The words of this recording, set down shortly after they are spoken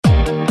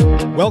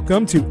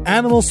Welcome to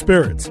Animal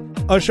Spirits,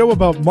 a show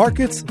about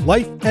markets,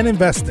 life, and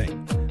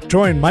investing.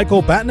 Join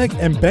Michael Batnick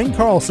and Ben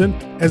Carlson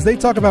as they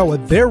talk about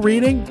what they're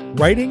reading,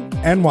 writing,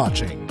 and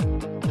watching.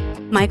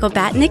 Michael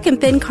Batnick and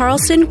Ben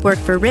Carlson work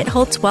for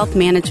Ritholtz Wealth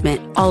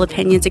Management. All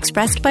opinions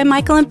expressed by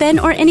Michael and Ben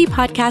or any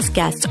podcast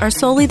guests are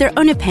solely their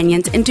own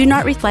opinions and do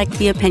not reflect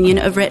the opinion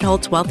of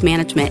Ritholtz Wealth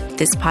Management.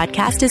 This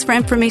podcast is for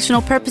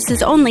informational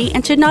purposes only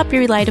and should not be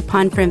relied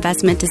upon for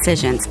investment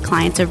decisions.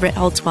 Clients of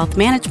Ritholtz Wealth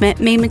Management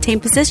may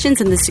maintain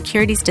positions in the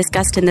securities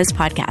discussed in this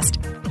podcast.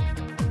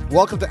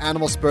 Welcome to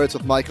Animal Spirits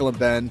with Michael and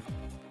Ben.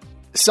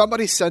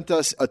 Somebody sent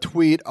us a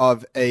tweet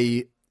of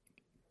a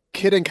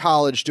kid in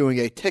college doing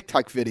a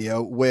TikTok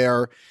video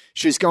where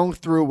she's going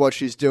through what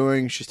she's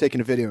doing. She's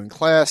taking a video in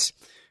class.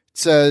 It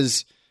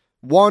says,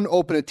 1,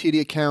 open a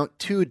TD account,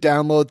 2,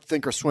 download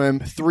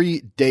Thinkorswim,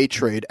 3, day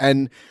trade.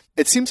 And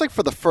it seems like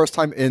for the first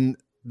time in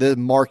the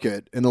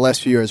market in the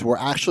last few years, we're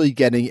actually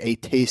getting a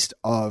taste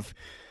of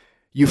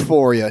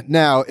euphoria.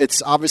 Now,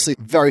 it's obviously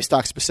very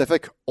stock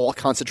specific, all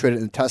concentrated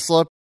in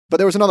Tesla. But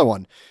there was another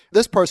one.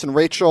 This person,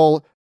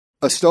 Rachel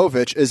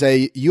Ostovich, is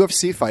a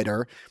UFC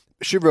fighter.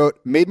 She wrote,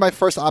 made my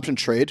first option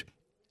trade,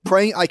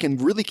 praying I can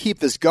really keep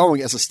this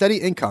going as a steady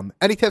income.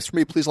 Any tips for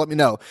me, please let me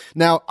know.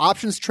 Now,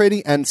 options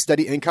trading and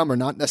steady income are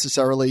not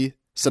necessarily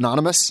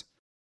synonymous.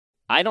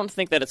 I don't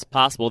think that it's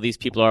possible these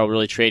people are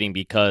really trading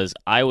because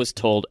I was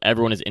told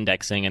everyone is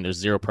indexing and there's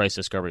zero price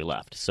discovery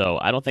left. So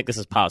I don't think this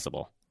is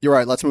possible. You're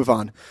right. Let's move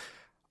on.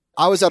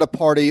 I was at a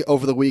party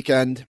over the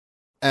weekend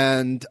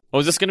and... Oh,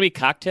 is this going to be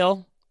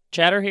cocktail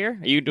chatter here?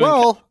 Are you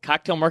doing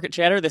cocktail market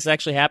chatter? This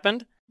actually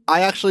happened?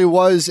 I actually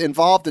was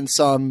involved in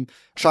some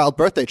child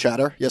birthday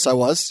chatter. Yes, I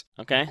was.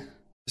 Okay.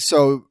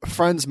 So a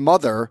friend's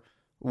mother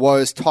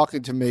was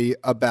talking to me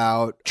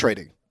about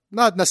trading.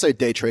 Not necessarily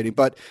day trading,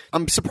 but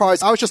I'm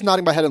surprised. I was just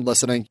nodding my head and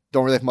listening.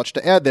 Don't really have much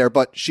to add there,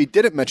 but she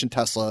didn't mention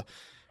Tesla.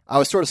 I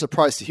was sort of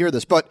surprised to hear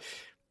this, but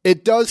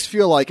it does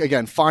feel like,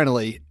 again,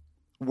 finally,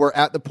 we're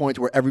at the point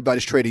where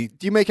everybody's trading.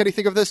 Do you make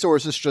anything of this, or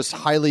is this just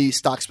highly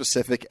stock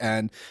specific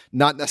and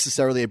not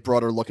necessarily a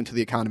broader look into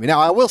the economy? Now,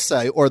 I will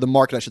say, or the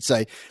market, I should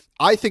say,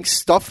 I think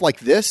stuff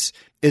like this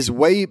is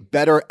way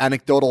better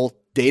anecdotal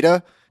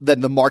data than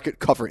the market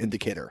cover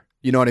indicator.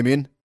 You know what I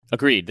mean?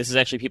 Agreed. This is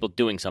actually people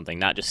doing something,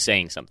 not just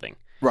saying something.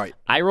 Right.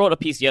 I wrote a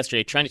piece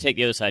yesterday trying to take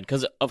the other side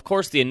because, of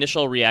course, the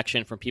initial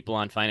reaction from people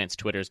on finance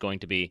Twitter is going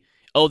to be,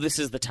 oh, this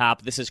is the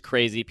top. This is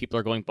crazy. People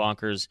are going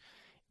bonkers.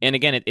 And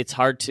again, it's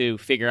hard to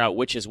figure out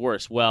which is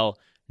worse. Well,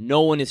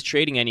 no one is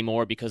trading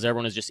anymore because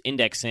everyone is just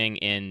indexing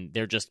and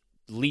they're just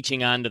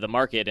leeching onto the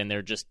market and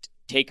they're just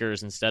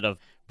takers instead of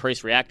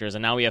price reactors.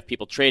 And now we have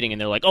people trading and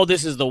they're like, oh,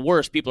 this is the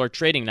worst. People are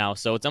trading now.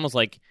 So it's almost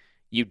like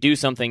you do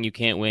something, you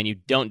can't win. You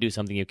don't do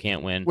something, you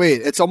can't win.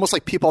 Wait, it's almost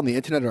like people on the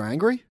internet are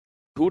angry?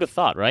 Who would have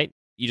thought, right?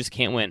 You just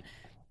can't win.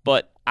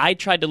 But I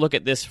tried to look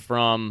at this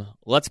from,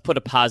 let's put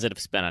a positive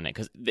spin on it.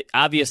 Because the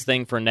obvious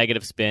thing for a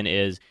negative spin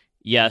is,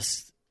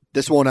 yes,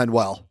 this won't end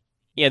well.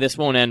 Yeah, this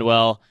won't end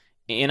well.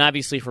 And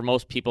obviously for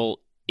most people,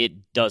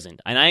 it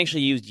doesn't. And I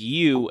actually used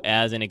you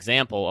as an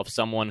example of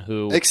someone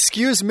who...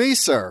 Excuse me,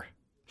 sir.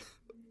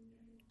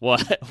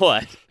 What?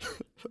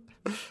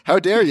 How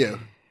dare you?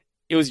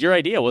 It was your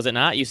idea, was it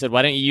not? You said,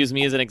 why don't you use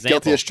me as an example?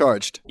 Guilty as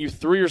charged. You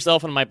threw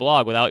yourself on my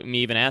blog without me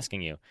even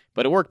asking you.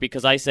 But it worked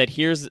because I said,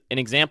 here's an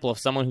example of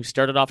someone who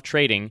started off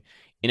trading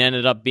and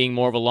ended up being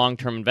more of a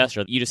long-term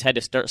investor. You just had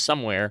to start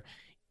somewhere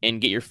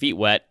and get your feet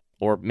wet,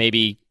 or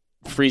maybe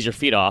freeze your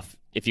feet off,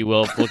 if you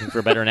will, looking for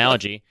a better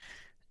analogy.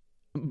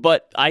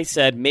 But I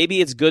said, maybe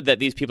it's good that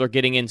these people are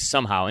getting in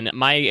somehow. And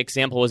my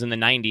example was in the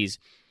 90s.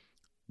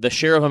 The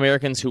share of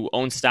Americans who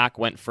own stock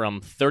went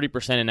from 30%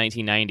 in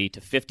 1990 to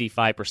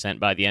 55%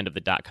 by the end of the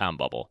dot-com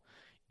bubble.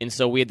 And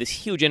so we had this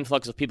huge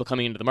influx of people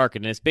coming into the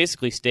market, and it's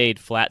basically stayed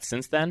flat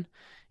since then.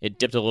 It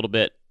dipped a little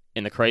bit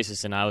in the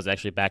crisis, and I was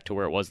actually back to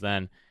where it was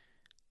then.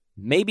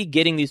 Maybe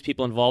getting these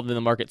people involved in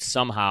the market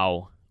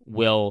somehow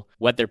will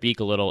wet their beak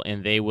a little,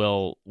 and they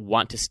will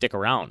want to stick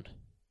around.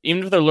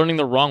 Even if they're learning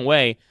the wrong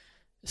way,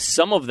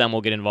 some of them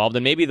will get involved,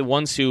 and maybe the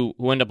ones who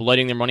end up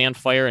lighting their money on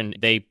fire and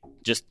they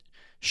just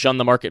shun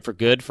the market for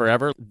good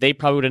forever, they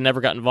probably would have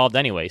never got involved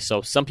anyway.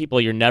 So some people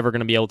you're never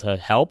going to be able to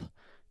help,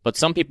 but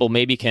some people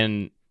maybe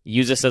can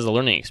use this as a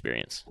learning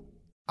experience.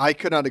 I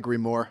could not agree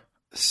more.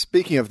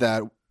 Speaking of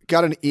that,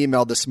 got an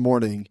email this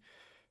morning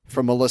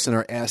from a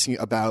listener asking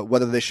about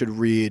whether they should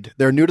read.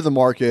 They're new to the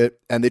market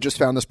and they just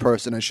found this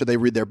person and should they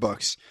read their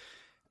books?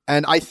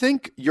 And I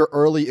think your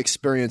early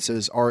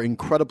experiences are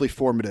incredibly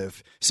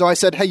formative. So I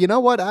said, hey, you know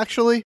what?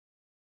 Actually,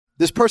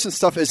 this person's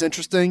stuff is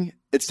interesting.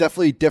 It's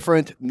definitely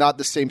different, not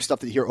the same stuff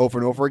that you hear over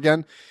and over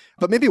again,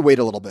 but maybe wait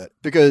a little bit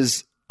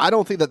because I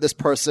don't think that this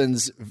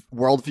person's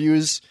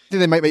worldviews, I think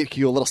they might make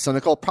you a little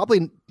cynical.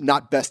 Probably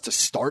not best to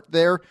start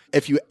there.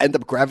 If you end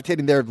up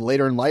gravitating there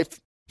later in life,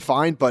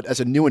 fine, but as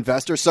a new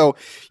investor. So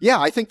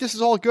yeah, I think this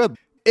is all good.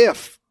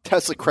 If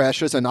Tesla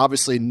crashes, and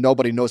obviously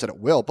nobody knows that it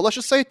will, but let's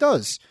just say it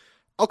does.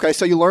 Okay,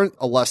 so you learn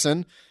a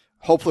lesson,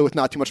 hopefully with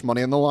not too much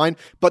money on the line,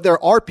 but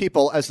there are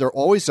people, as there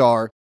always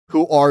are,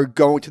 who are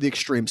going to the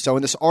extreme. So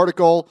in this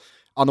article,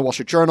 on the Wall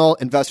Street Journal,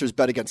 investors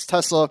bet against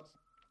Tesla.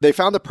 They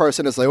found the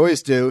person, as they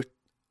always do.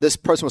 This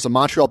person was a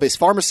Montreal-based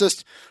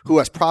pharmacist who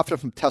has profited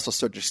from Tesla's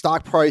surging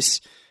stock price.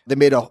 They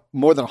made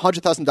more than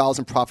 $100,000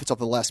 in profits over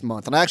the last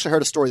month. And I actually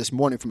heard a story this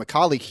morning from a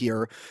colleague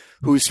here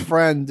whose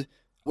friend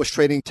was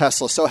trading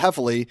Tesla so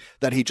heavily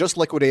that he just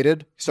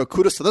liquidated. So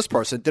kudos to this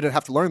person. Didn't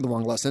have to learn the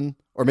wrong lesson.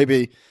 Or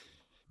maybe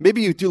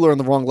you do learn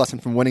the wrong lesson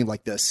from winning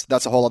like this.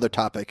 That's a whole other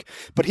topic.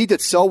 But he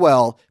did so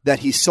well that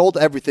he sold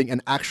everything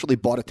and actually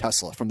bought a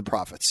Tesla from the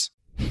profits.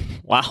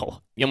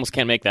 Wow. You almost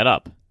can't make that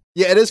up.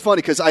 Yeah, it is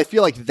funny because I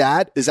feel like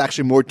that is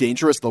actually more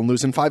dangerous than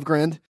losing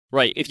 $5,000.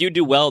 Right. If you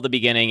do well at the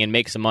beginning and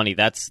make some money,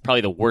 that's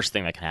probably the worst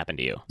thing that can happen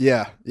to you.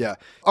 Yeah.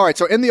 All right.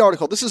 So in the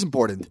article, this is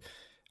important.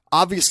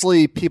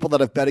 Obviously, people that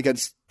have bet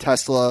against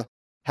Tesla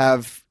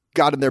have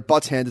gotten their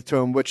butts handed to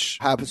them, which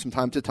happens from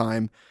time to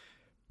time.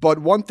 But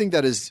one thing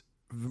that is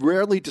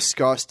rarely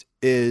discussed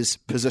is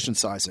position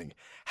sizing.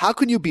 How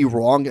can you be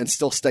wrong and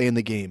still stay in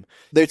the game?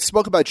 They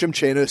spoke about Jim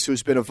Chanos,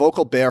 who's been a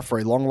vocal bear for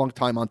a long, long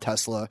time on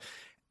Tesla,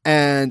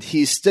 and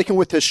he's sticking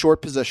with his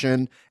short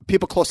position.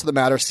 People close to the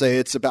matter say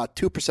it's about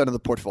 2% of the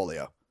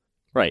portfolio.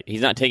 Right.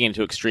 He's not taking it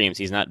to extremes.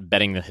 He's not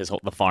betting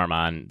the farm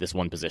on this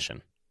one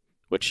position,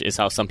 which is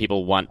how some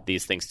people want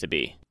these things to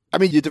be. I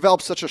mean, you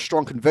develop such a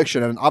strong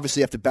conviction, and obviously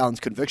you have to balance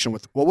conviction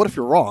with, well, what if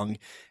you're wrong?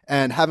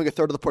 And having a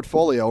third of the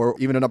portfolio, or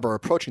even a number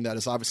approaching that,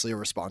 is obviously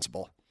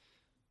irresponsible.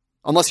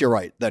 Unless you're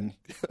right, then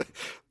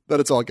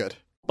it's all good.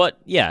 But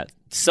yeah,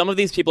 some of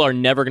these people are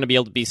never going to be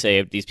able to be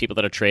saved. These people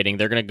that are trading,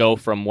 they're going to go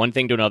from one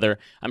thing to another.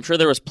 I'm sure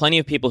there was plenty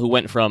of people who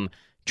went from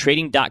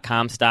trading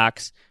 .com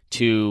stocks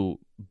to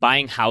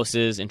buying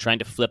houses and trying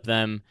to flip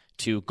them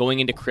to going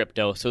into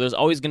crypto. So there's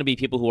always going to be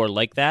people who are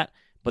like that,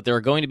 but there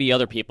are going to be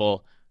other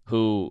people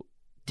who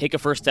take a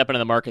first step into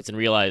the markets and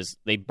realize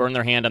they burn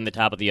their hand on the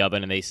top of the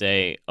oven and they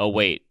say, oh,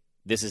 wait,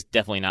 this is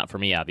definitely not for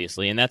me,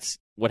 obviously. And that's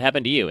what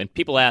happened to you. And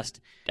people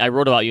asked, I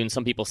wrote about you, and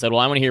some people said, well,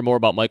 I want to hear more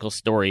about Michael's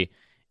story.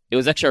 It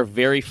was actually our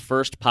very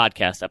first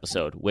podcast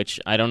episode, which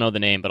I don't know the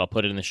name, but I'll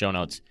put it in the show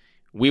notes.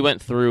 We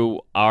went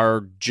through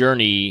our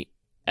journey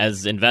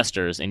as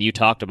investors, and you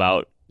talked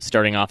about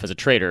starting off as a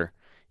trader.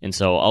 And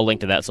so I'll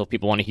link to that so if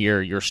people want to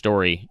hear your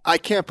story. I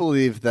can't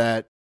believe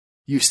that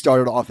you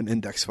started off in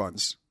index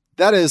funds.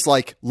 That is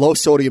like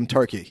low-sodium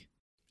turkey.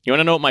 You want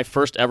to know what my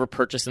first ever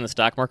purchase in the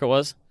stock market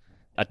was?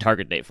 A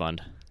target date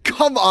fund.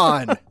 Come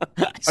on.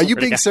 Are you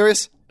being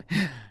serious?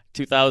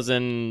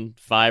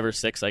 2005 or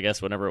 6, I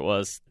guess, whenever it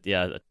was.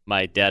 Yeah,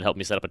 my dad helped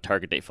me set up a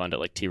target date fund at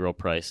like T. Rowe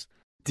Price.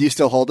 Do you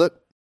still hold it?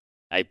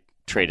 I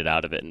traded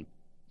out of it and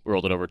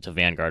rolled it over to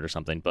Vanguard or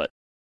something, but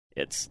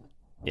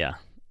yeah.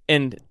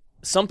 And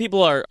some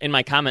people are in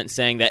my comments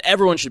saying that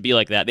everyone should be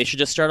like that. They should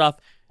just start off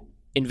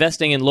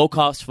investing in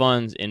low-cost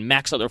funds and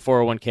max out their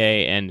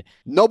 401k. And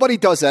nobody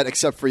does that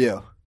except for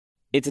you.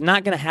 It's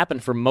not going to happen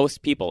for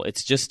most people.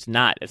 It's just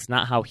not. It's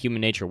not how human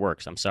nature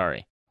works. I'm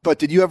sorry. But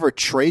did you ever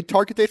trade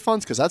target date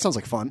funds? Because that sounds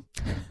like fun.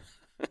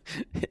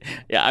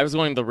 Yeah, I was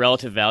going the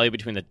relative value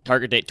between the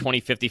target date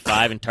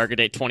 2055 and target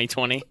date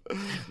 2020.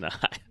 No.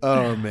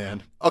 Oh,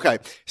 man. Okay,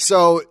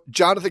 so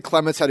Jonathan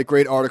Clements had a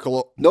great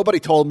article. Nobody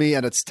told me,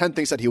 and it's 10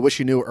 things that he wish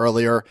he knew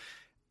earlier.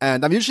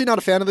 And I'm usually not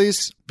a fan of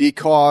these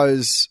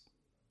because,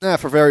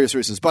 for various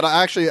reasons. But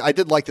I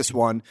did like this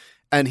one.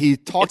 And he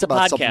talked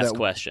about something It's a podcast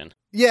question.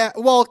 Yeah,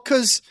 well,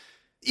 because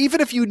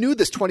even if you knew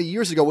this 20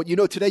 years ago, what you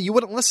know today, you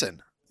wouldn't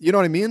listen. You know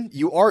what I mean?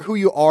 You are who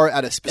you are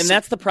at a specific... And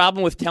that's the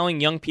problem with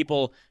telling young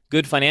people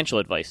good financial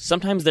advice.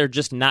 Sometimes they're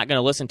just not going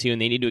to listen to you,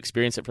 and they need to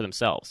experience it for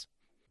themselves.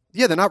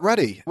 Yeah, they're not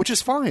ready, which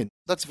is fine.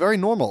 That's very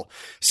normal.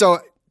 So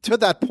to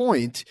that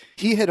point,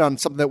 he hit on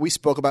something that we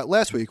spoke about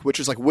last week, which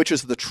is like, which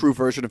is the true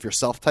version of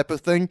yourself type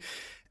of thing.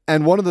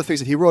 And one of the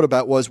things that he wrote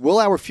about was, will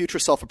our future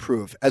self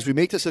approve? As we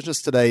make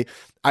decisions today,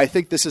 I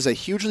think this is a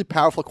hugely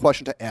powerful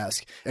question to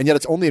ask, and yet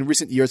it's only in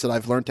recent years that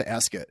I've learned to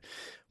ask it.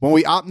 When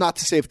we opt not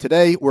to save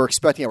today, we're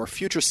expecting our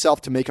future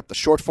self to make up the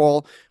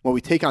shortfall. When we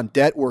take on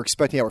debt, we're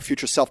expecting our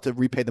future self to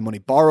repay the money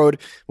borrowed.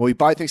 When we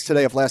buy things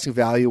today of lasting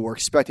value, we're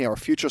expecting our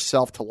future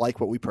self to like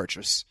what we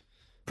purchase.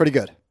 Pretty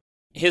good.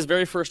 His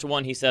very first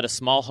one, he said, a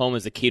small home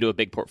is the key to a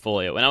big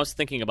portfolio. And I was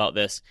thinking about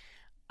this.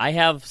 I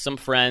have some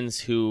friends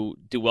who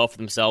do well for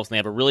themselves, and they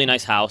have a really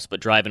nice house but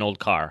drive an old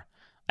car.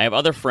 I have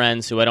other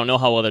friends who I don't know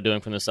how well they're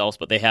doing for themselves,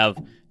 but they have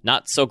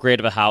not so great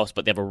of a house,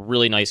 but they have a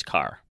really nice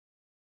car.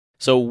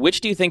 So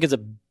which do you think is a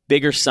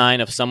bigger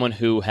sign of someone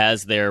who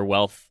has their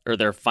wealth or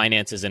their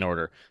finances in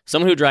order?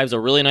 Someone who drives a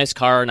really nice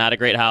car, not a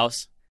great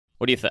house?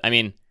 What do you think? I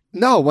mean...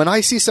 No, when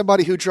I see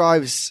somebody who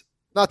drives,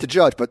 not to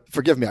judge, but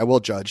forgive me, I will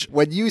judge.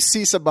 When you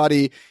see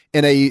somebody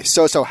in a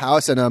so-so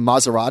house and a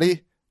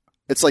Maserati,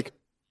 it's like,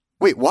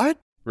 wait, what?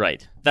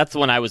 Right. That's the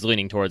one I was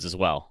leaning towards as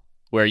well,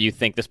 where you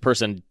think this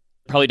person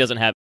probably doesn't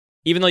have...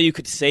 Even though you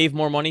could save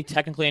more money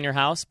technically in your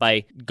house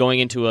by going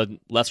into a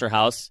lesser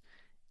house,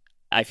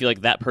 I feel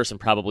like that person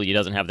probably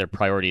doesn't have their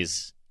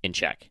priorities in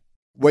check.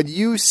 When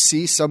you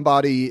see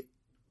somebody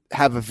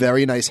have a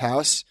very nice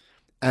house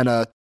and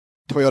a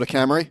Toyota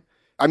Camry,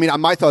 I mean,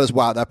 my thought is,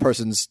 wow, that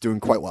person's doing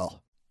quite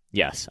well.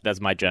 Yes,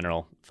 that's my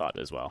general thought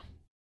as well.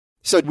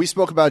 So we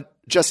spoke about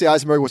Jesse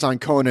Eisenberg was on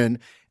Conan,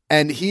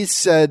 and he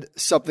said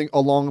something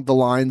along the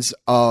lines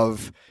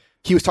of,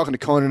 he was talking to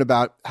Conan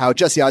about how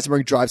Jesse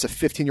Eisenberg drives a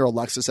 15-year-old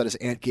Lexus that his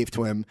aunt gave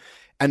to him,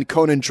 and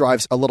Conan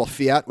drives a little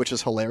Fiat, which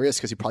is hilarious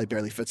because he probably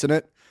barely fits in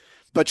it.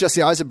 But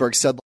Jesse Eisenberg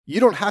said, you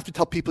don't have to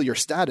tell people your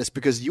status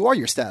because you are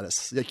your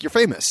status. Like, you're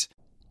famous.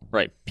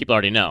 Right. People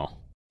already know.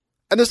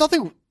 And there's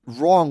nothing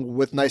wrong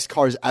with nice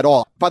cars at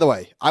all. By the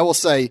way, I will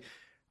say,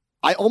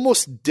 I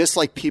almost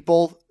dislike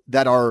people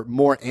that are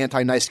more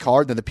anti-nice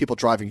car than the people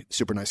driving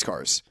super nice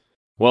cars.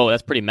 Whoa,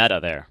 that's pretty meta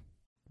there.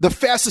 The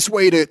fastest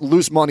way to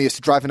lose money is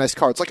to drive a nice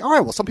car. It's like, all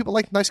right, well, some people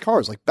like nice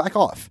cars. Like, back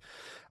off.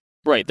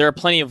 Right. There are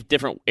plenty of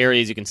different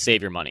areas you can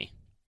save your money.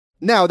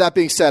 Now, that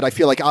being said, I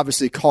feel like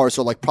obviously cars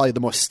are like probably the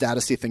most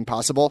statusy thing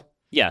possible.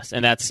 Yes,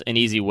 and that's an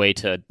easy way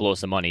to blow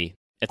some money.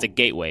 It's a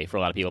gateway for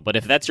a lot of people. But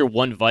if that's your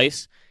one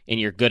vice and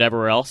you're good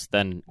everywhere else,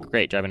 then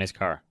great, drive a nice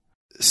car.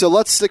 So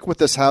let's stick with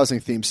this housing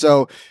theme.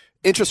 So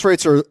interest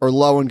rates are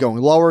low and going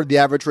lower. The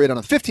average rate on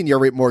a 15-year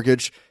rate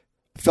mortgage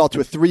fell to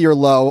a 3-year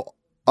low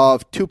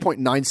of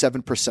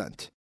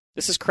 2.97%.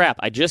 This is crap.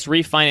 I just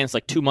refinanced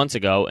like 2 months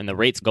ago, and the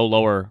rates go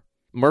lower.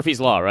 Murphy's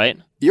Law, right?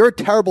 You're a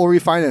terrible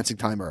refinancing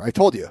timer. I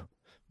told you.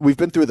 We've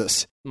been through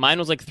this. Mine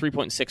was like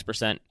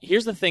 3.6%.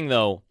 Here's the thing,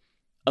 though.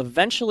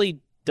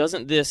 Eventually,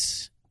 doesn't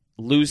this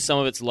lose some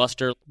of its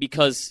luster?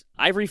 Because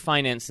I've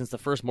refinanced since the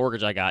first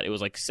mortgage I got. It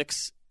was like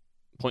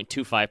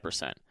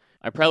 6.25%.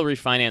 I probably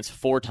refinanced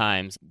 4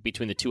 times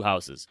between the 2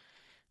 houses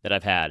that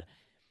I've had.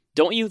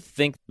 Don't you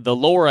think the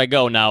lower I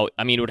go now,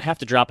 I mean, it would have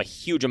to drop a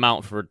huge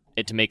amount for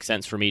it to make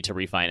sense for me to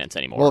refinance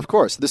anymore? Well, of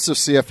course. This is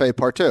CFA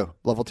Part 2,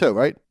 Level 2,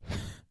 right?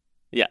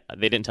 Yeah,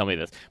 they didn't tell me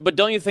this. But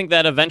don't you think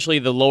that eventually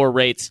the lower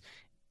rates,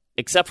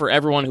 except for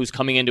everyone who's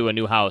coming into a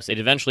new house,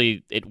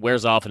 it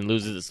wears off and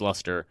loses its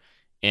luster,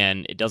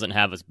 and it doesn't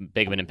have as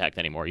big of an impact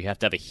anymore? You have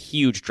to have a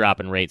huge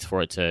drop in rates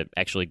for it to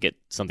actually get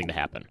something to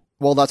happen.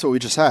 Well, that's what we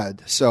just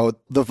had. So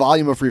the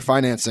volume of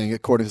refinancing,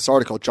 according to this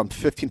article, jumped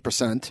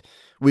 15%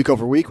 week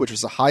over week, which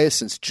was the highest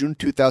since June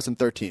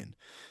 2013.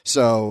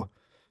 So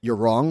you're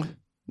wrong.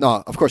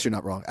 No, of course you're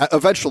not wrong.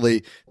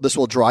 Eventually, this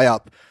will dry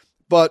up.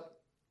 But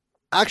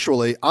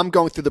actually, I'm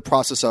going through the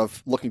process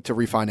of looking to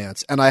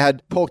refinance. And I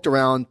had poked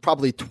around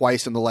probably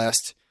twice in the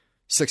last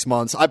 6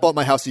 months. I bought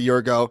my house a year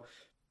ago.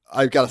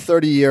 I got a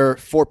 30-year,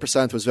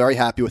 4%, was very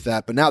happy with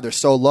that. But now they're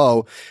so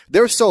low.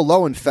 They're so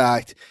low, in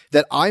fact,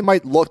 that I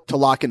might look to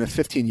lock in a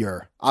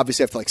 15-year.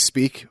 Obviously, I have to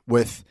speak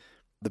with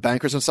the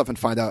bankers and stuff and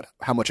find out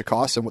how much it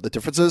costs and what the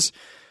difference is.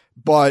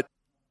 But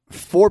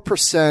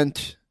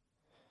 4%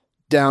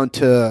 down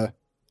to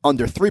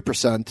under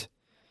 3%,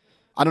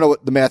 I don't know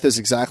what the math is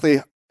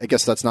exactly. I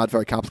guess that's not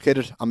very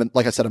complicated.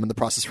 Like I said, I'm in the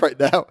process right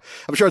now.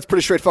 I'm sure it's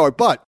pretty straightforward.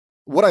 But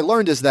what I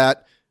learned is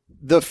that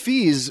the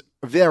fees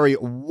vary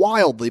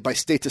wildly by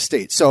state to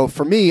state. So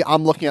for me,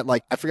 I'm looking at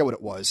I forget what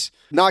it was.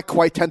 Not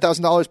quite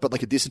 $10,000,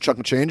 but a decent chunk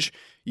of change.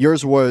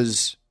 Yours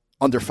was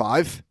under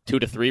 5. 2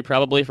 to 3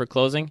 probably for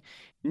closing.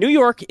 New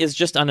York is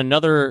just on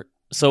another,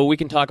 so we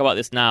can talk about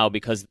this now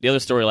because the other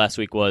story last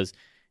week was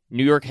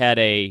New York had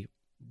a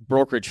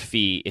brokerage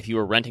fee if you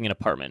were renting an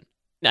apartment.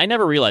 I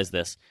never realized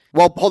this.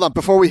 Well, hold on.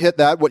 Before we hit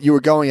that, what you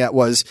were going at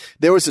was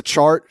there was a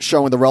chart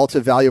showing the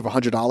relative value of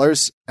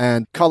 $100,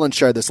 and Cullen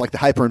shared this, the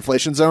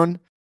hyperinflation zone.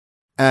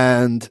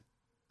 And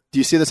do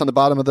you see this on the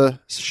bottom of the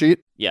sheet?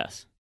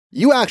 Yes.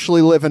 You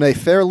actually live in a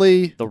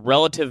fairly... The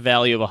relative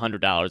value of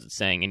 $100, it's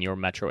saying, in your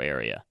metro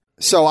area.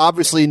 So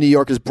obviously New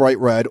York is bright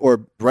red,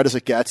 or red as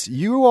it gets.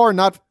 You are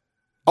not...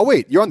 Oh,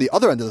 wait, you're on the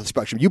other end of the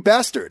spectrum. You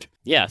bastard.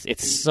 Yes,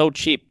 it's so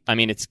cheap. I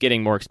mean, it's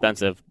getting more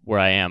expensive where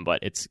I am, but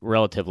it's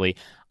relatively...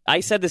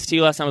 I said this to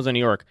you last time I was in New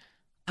York.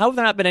 How have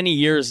there not been any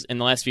years in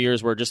the last few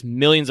years where just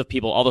millions of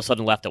people all of a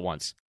sudden left at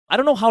once? I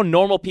don't know how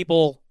normal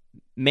people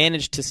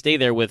manage to stay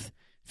there with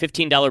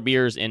 $15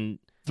 beers and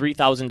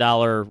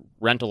 $3,000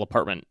 rental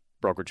apartment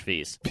brokerage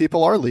fees.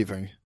 People are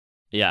leaving.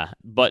 Yeah,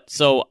 but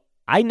so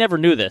I never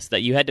knew this,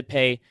 that you had to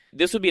pay.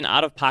 This would be an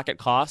out-of-pocket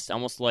cost,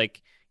 almost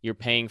like you're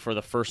paying for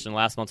the first and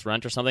last month's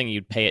rent or something.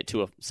 You'd pay it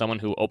to someone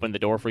who opened the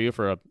door for you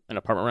for an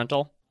apartment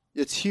rental.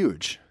 It's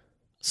huge.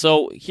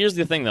 So here's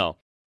the thing, though.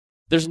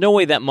 There's no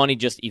way that money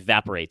just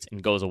evaporates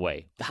and goes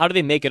away. How do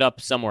they make it up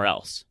somewhere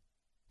else?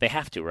 They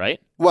have to, right?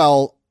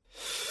 Well,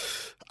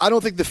 I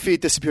don't think the fee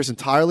disappears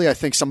entirely. I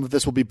think some of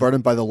this will be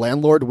burdened by the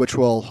landlord, which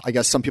will, I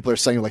guess some people are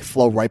saying,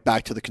 flow right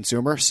back to the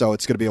consumer. So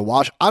it's going to be a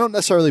wash. I don't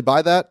necessarily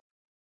buy that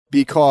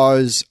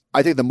because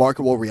I think the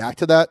market will react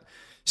to that.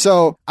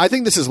 So I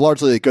think this is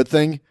largely a good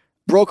thing.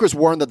 Brokers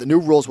warn that the new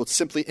rules would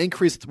simply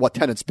increase what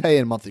tenants pay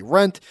in monthly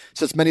rent,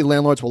 since many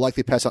landlords will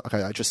likely pass on.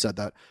 Okay, I just said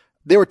that.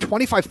 There were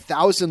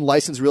 25,000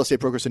 licensed real estate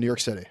brokers in New York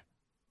City.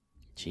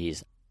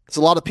 Jeez. It's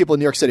a lot of people in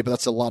New York City, but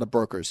that's a lot of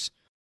brokers.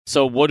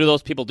 So what do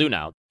those people do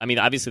now? I mean,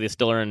 obviously they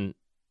still earn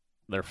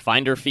their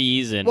finder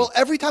fees. And well,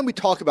 every time we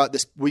talk about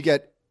this, we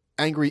get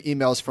angry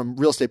emails from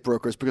real estate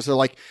brokers because they're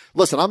like,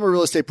 listen, I'm a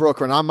real estate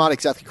broker and I'm not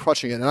exactly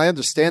crushing it. And I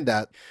understand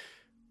that.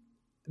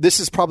 This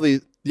is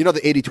probably, the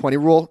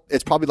 80-20 rule.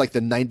 It's probably like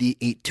the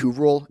 98-2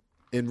 rule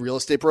in real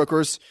estate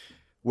brokers,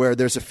 where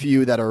there's a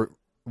few that are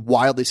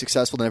wildly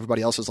successful and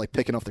everybody else is like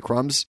picking off the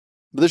crumbs.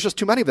 But there's just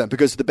too many of them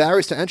because the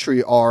barriers to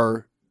entry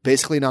are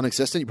basically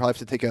non-existent. You probably have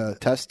to take a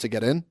test to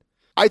get in.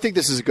 I think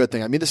this is a good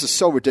thing. I mean, this is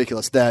so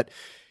ridiculous that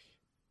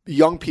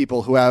young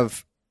people who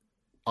have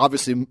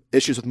obviously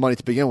issues with money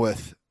to begin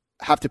with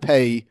have to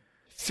pay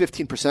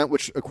 15%,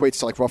 which equates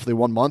to like roughly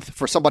 1 month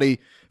for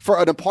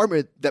an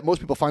apartment that most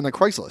people find on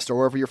Craigslist or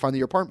wherever you're finding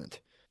your apartment.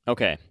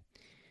 Okay.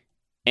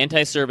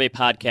 Anti-Survey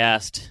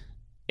Podcast,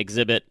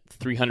 Exhibit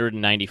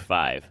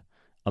 395.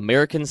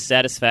 Americans'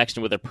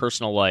 satisfaction with their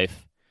personal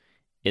life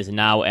is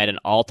now at an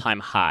all-time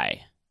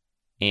high.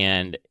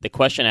 And the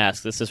question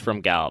asks, this is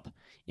from Gallup,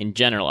 in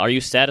general, are you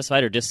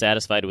satisfied or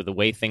dissatisfied with the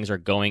way things are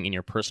going in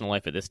your personal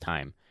life at this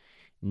time?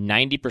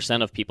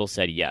 90% of people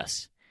said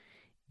yes.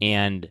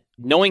 And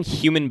knowing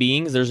human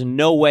beings, there's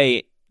no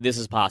way this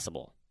is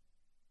possible.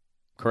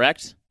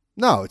 Correct?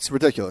 No, it's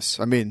ridiculous.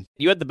 I mean,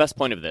 you had the best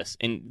point of this.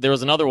 And there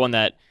was another one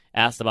that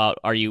asked about,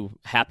 are you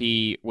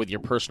happy with your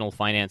personal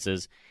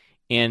finances?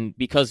 And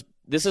because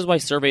this is why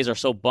surveys are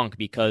so bunk,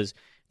 because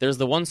there's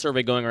the one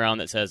survey going around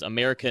that says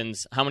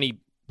Americans, how many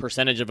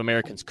percentage of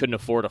Americans couldn't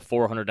afford a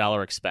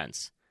 $400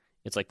 expense?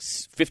 It's like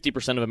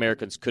 50% of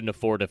Americans couldn't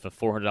afford if a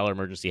 $400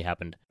 emergency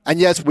happened. And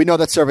yes, we know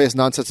that survey is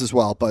nonsense as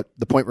well, but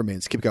the point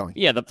remains. Keep going.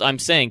 Yeah, I'm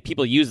saying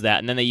people use that,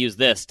 and then they use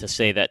this to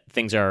say that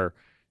things are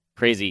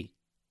crazy.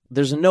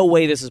 There's no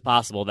way this is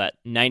possible that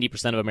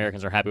 90% of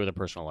Americans are happy with their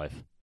personal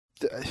life.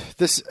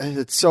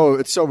 It's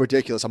so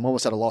ridiculous. I'm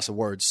almost at a loss of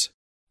words.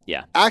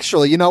 Yeah.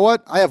 Actually, you know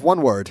what? I have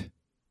one word.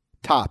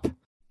 Top.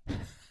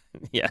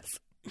 Yes.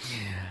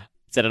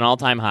 It's at an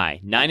all-time high.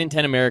 9 in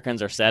 10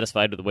 Americans are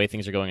satisfied with the way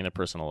things are going in their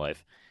personal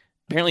life.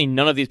 Apparently,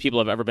 none of these people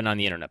have ever been on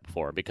the internet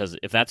before, because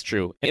if that's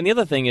true. And the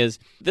other thing is,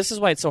 this is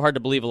why it's so hard to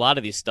believe a lot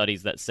of these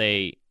studies that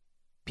say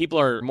people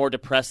are more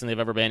depressed than they've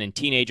ever been, and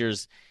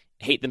teenagers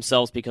hate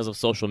themselves because of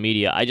social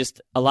media.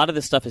 A lot of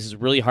this stuff is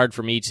really hard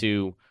for me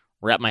to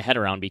wrap my head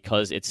around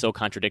because it's so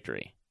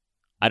contradictory.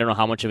 I don't know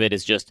how much of it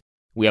is just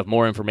we have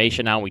more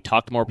information now, we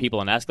talk to more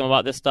people and ask them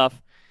about this stuff.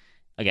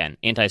 Again,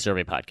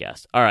 Anti-Survey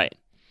Podcast. All right.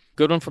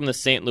 Good one from the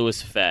St. Louis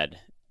Fed.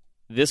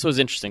 This was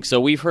interesting. So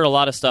we've heard a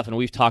lot of stuff, and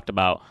we've talked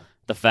about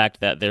the fact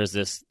that there's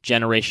this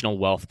generational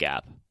wealth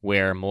gap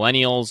where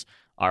millennials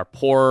are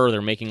poorer,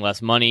 they're making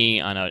less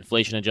money on an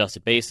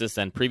inflation-adjusted basis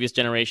than previous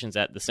generations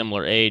at the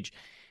similar age.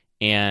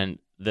 And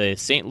the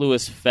St.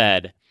 Louis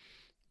Fed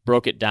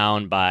broke it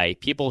down by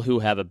people who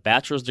have a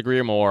bachelor's degree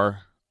or more,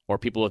 or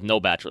people with no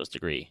bachelor's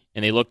degree.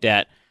 And they looked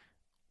at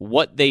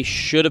what they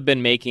should have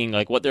been making,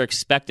 like what their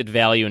expected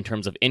value in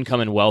terms of income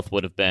and wealth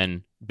would have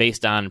been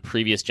based on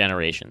previous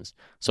generations.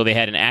 So they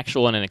had an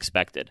actual and an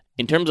expected.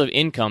 In terms of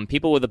income,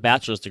 people with a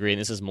bachelor's degree,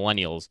 and this is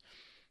millennials,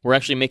 were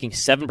actually making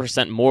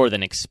 7% more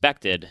than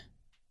expected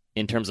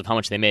in terms of how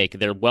much they make.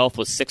 Their wealth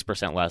was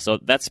 6% less. So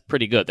that's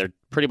pretty good. They're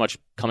pretty much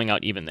coming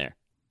out even there.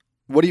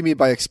 What do you mean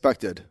by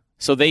expected?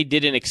 So they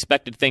did an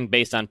expected thing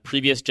based on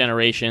previous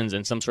generations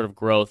and some sort of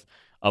growth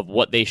of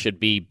what they should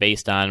be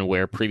based on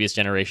where previous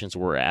generations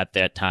were at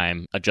that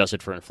time,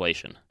 adjusted for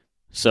inflation.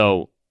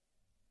 So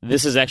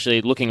this is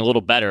actually looking a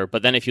little better,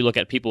 but then if you look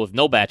at people with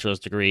no bachelor's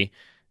degree,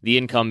 the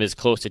income is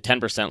close to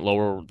 10%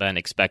 lower than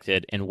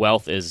expected, and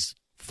wealth is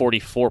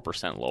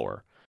 44%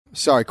 lower.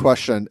 Sorry,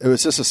 question.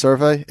 Was this a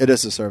survey? It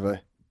is a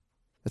survey.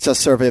 It says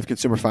Survey of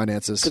Consumer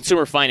Finances.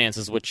 Consumer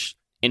Finances, which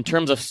in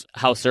terms of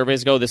how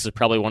surveys go, this is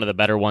probably one of the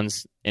better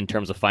ones in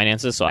terms of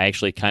finances, so I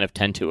actually kind of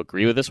tend to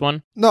agree with this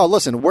one. No,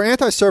 listen, we're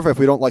anti-survey if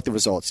we don't like the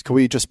results. Can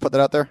we just put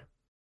that out there?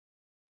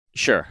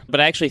 Sure,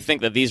 but I actually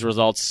think that these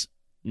results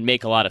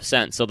make a lot of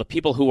sense. So the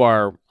people who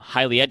are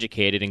highly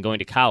educated and going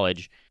to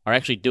college are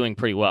actually doing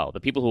pretty well. The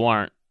people who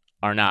aren't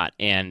are not,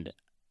 and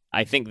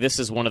I think this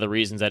is one of the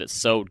reasons that it's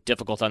so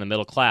difficult on the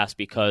middle class,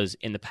 because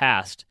in the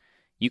past,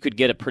 you could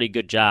get a pretty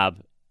good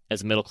job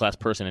as a middle-class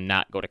person and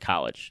not go to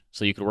college.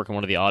 So you could work in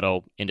one of the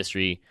auto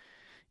industry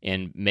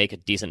and make a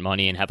decent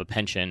money and have a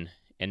pension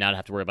and not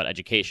have to worry about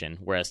education,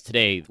 whereas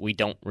today, we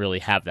don't really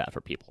have that for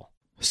people.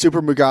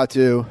 Super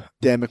Mugatu,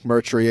 Dan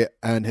McMurtry,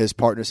 and his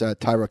partners at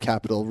Tyra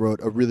Capital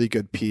wrote a really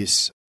good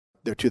piece,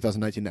 their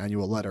 2019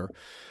 annual letter,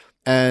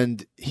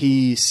 and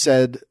he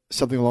said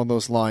something along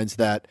those lines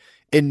that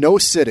in no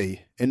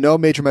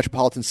major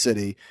metropolitan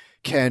city,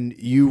 can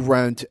you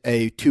rent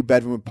a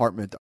 2-bedroom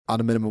apartment on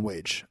a minimum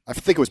wage. I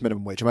think it was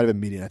minimum wage. It might have been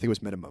median. I think it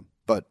was minimum.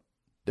 But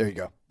there you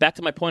go. Back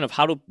to my point of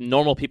how do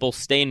normal people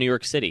stay in New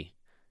York City?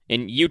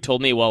 And you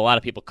told me, well, a lot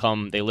of people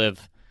come, they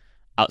live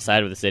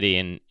outside of the city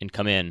and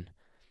come in.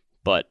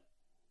 But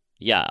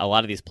yeah, a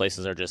lot of these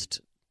places are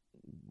just,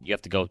 you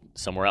have to go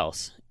somewhere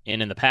else.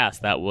 And in the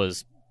past, that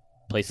was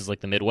places like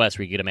the Midwest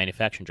where you get a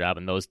manufacturing job,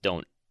 and those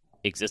don't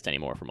exist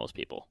anymore for most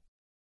people.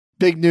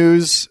 Big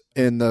news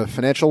in the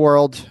financial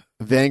world.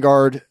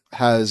 Vanguard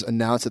has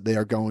announced that they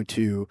are going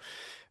to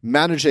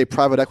manage a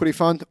private equity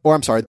fund, or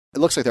I'm sorry, it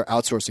looks like they're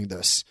outsourcing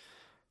this.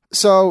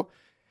 So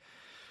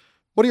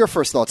what are your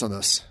first thoughts on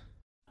this?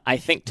 I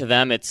think to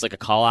them it's like a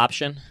call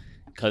option,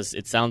 because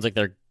it sounds like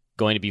they're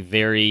going to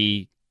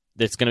be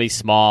it's going to be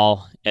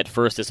small. At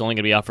first, it's only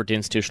going to be offered to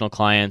institutional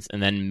clients,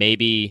 and then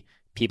maybe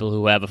people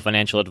who have a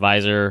financial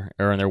advisor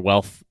or in their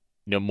wealth,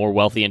 more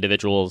wealthy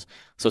individuals.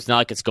 So it's not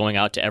like it's going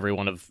out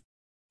to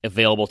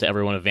available to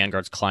every one of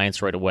Vanguard's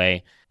clients right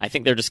away. I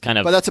think they're just kind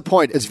of... But that's the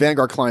point. It's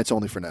Vanguard clients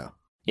only for now.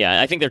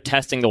 Yeah, I think they're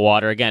testing the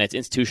water. Again, it's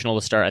institutional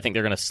to start. I think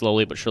they're going to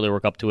slowly but surely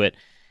work up to it.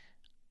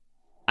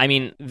 I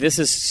mean, this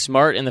is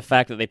smart in the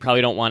fact that they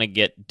probably don't want to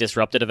get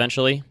disrupted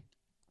eventually.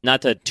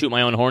 Not to toot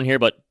my own horn here,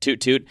 but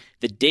toot.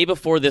 The day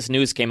before this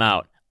news came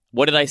out,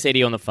 what did I say to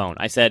you on the phone?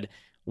 I said,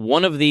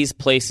 one of these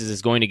places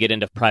is going to get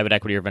into private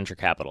equity or venture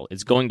capital.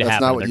 It's going to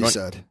happen. That's not what you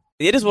said.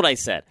 It is what I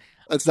said.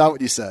 That's not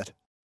what you said.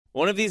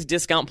 One of these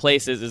discount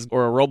places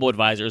or a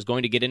robo-advisor is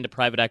going to get into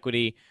private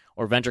equity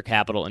or venture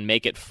capital and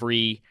make it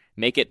free,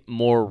 make it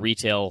more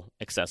retail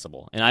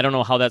accessible. And I don't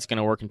know how that's going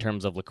to work in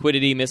terms of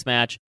liquidity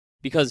mismatch,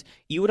 because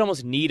you would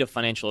almost need a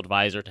financial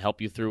advisor to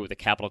help you through with the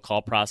capital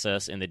call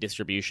process and the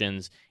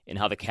distributions and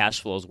how the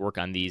cash flows work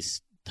on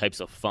these types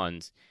of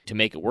funds to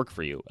make it work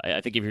for you.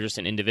 I think if you're just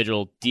an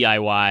individual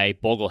DIY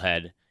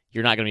boglehead,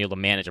 you're not going to be able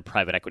to manage a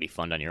private equity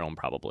fund on your own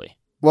probably.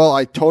 Well,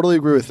 I totally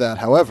agree with that.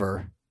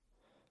 However,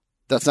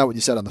 that's not what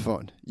you said on the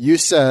phone. You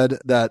said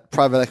that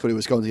private equity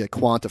was going to get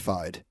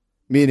quantified,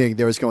 meaning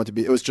it was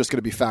just going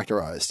to be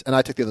factorized. And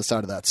I took the other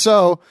side of that.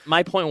 So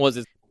my point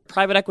was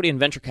private equity and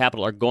venture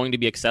capital are going to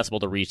be accessible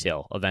to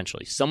retail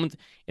eventually.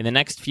 In the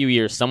next few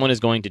years, someone is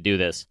going to do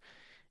this.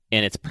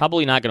 And it's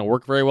probably not going to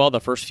work very well the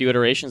first few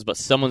iterations, but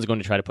someone's going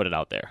to try to put it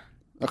out there.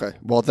 Okay.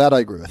 Well, that I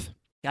agree with.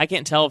 I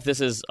can't tell if this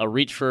is a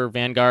reach for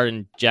Vanguard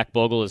and Jack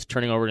Bogle is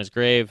turning over in his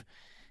grave,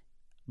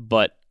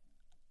 but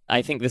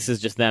I think this is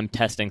just them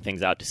testing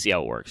things out to see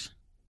how it works.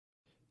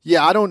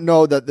 Yeah, I don't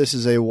know that this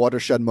is a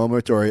watershed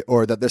moment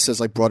or that this has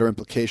like broader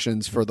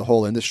implications for the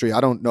whole industry.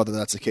 I don't know that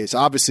that's the case.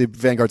 Obviously,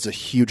 Vanguard's a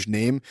huge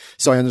name,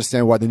 so I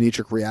understand why the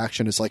knee-jerk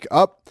reaction is like,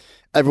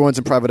 everyone's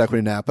in private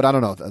equity now, but I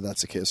don't know if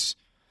that's the case.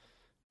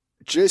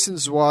 Jason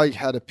Zweig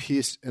had a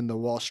piece in the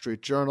Wall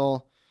Street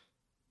Journal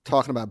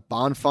talking about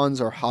bond funds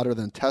are hotter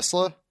than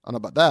Tesla. I don't know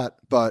about that,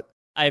 but...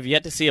 I have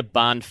yet to see a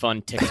bond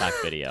fund TikTok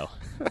video.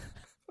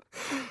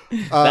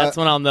 That's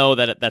when I'll know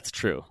that that's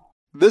true.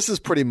 This is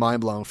pretty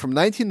mind-blowing. From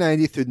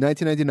 1990 through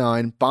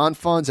 1999, bond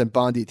funds and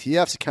bond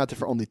ETFs accounted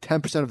for only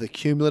 10% of the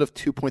cumulative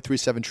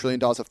 $2.37 trillion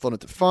that flowed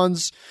into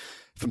funds.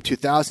 From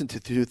 2000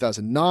 to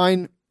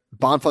 2009,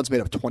 bond funds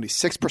made up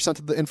 26%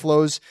 of the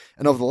inflows.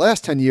 And over the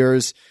last 10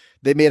 years...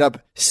 they made up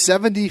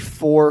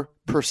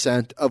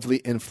 74% of the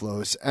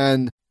inflows.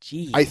 And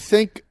I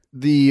think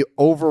the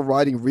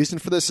overriding reason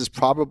for this is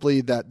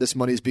probably that this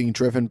money is being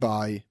driven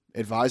by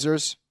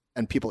advisors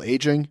and people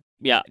aging.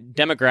 Yeah,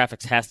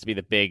 demographics has to be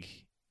the big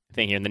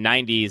thing here. In the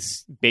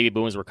 90s, baby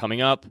boomers were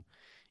coming up,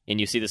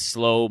 and you see the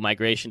slow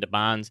migration to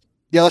bonds.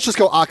 Yeah, let's just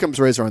go Occam's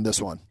razor on this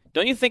one.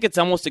 Don't you think it's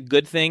almost a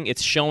good thing?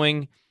 It's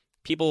showing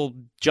people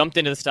jumped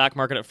into the stock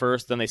market at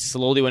first, then they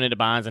slowly went into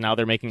bonds, and now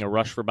they're making a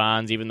rush for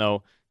bonds, even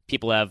though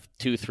people have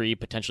 2, 3,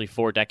 potentially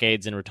 4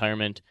 decades in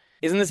retirement.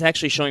 Isn't this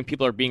actually showing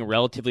people are being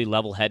relatively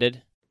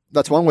level-headed?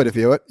 That's one way to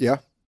view it, yeah.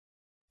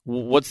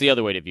 What's the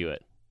other way to view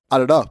it? I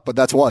don't know, but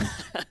that's one.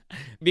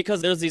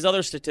 Because there's these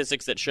other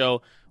statistics that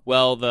show,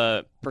 well,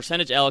 the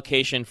percentage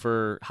allocation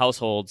for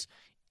households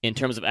in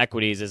terms of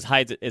equities is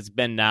high as it's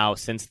been now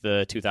since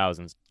the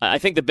 2000s. I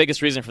think the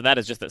biggest reason for that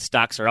is just that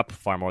stocks are up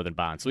far more than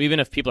bonds. So even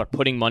if people are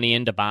putting money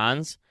into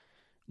bonds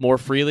more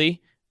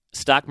freely,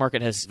 stock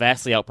market has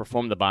vastly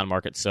outperformed the bond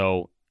market,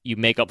 so you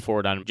make up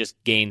for it on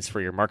just gains for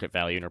your market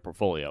value in your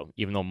portfolio,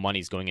 even though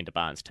money's going into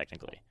bonds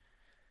technically,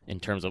 in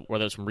terms of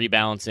whether it's from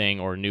rebalancing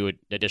or new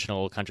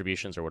additional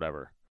contributions or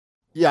whatever.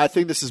 Yeah, I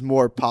think this is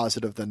more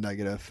positive than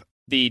negative.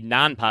 The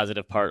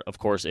non-positive part, of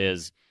course,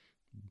 is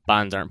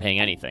bonds aren't paying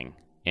anything,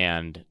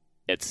 and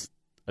it's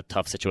a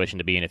tough situation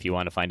to be in if you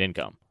want to find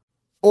income.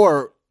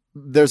 Or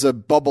there's a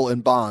bubble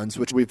in bonds,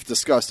 which we've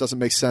discussed doesn't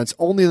make sense,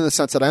 only in the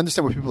sense that I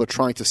understand what people are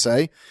trying to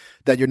say,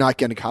 that you're not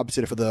getting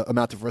compensated for the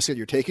amount of risk that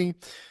you're taking.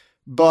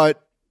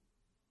 But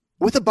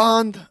with a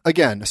bond,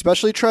 again,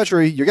 especially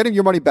Treasury, you're getting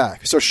your money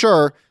back. So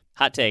sure.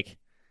 Hot take.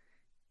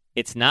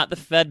 It's not the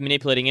Fed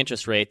manipulating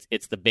interest rates.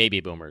 It's the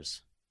baby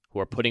boomers who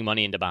are putting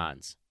money into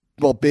bonds.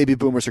 Well, baby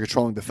boomers are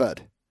controlling the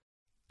Fed.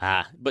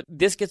 But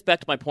this gets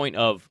back to my point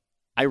of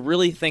I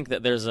really think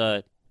that there's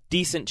a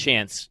decent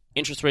chance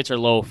interest rates are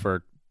low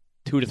for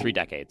 2 to 3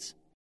 decades.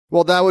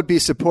 Well, that would be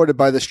supported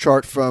by this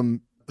chart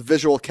from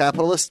Visual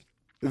Capitalist,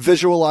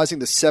 visualizing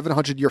the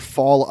 700-year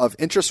fall of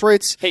interest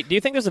rates. Hey, do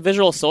you think there's a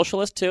visual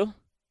socialist too?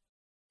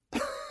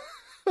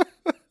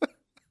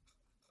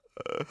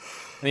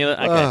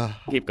 Okay,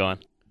 keep going.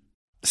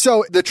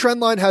 So the trend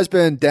line has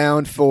been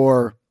down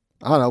for,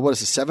 I don't know, what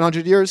is it,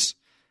 700 years?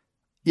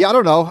 Yeah, I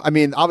don't know. I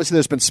mean, obviously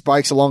there's been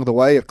spikes along the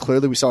way.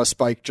 Clearly we saw a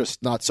spike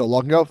just not so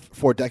long ago,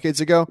 4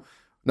 decades ago.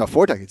 No,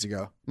 4 decades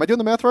ago. Am I doing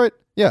the math right?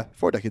 Yeah,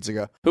 4 decades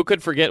ago. Who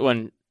could forget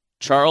when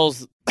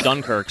Charles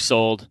Dunkirk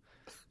sold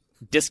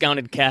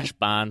discounted cash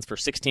bonds for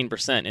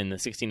 16% in the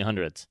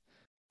 1600s?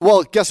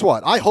 Well, guess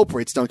what? I hope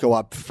rates don't go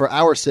up for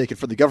our sake and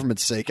for the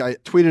government's sake. I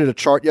tweeted a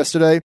chart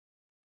yesterday.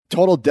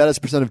 Total debt as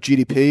a percent of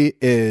GDP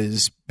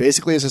is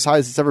basically as high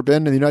as it's ever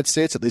been in the United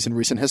States, at least in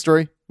recent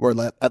history. We're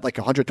at like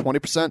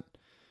 120%.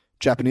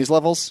 Japanese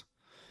levels.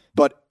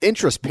 But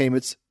interest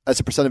payments as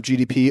a percent of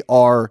GDP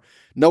are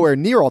nowhere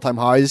near all-time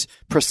highs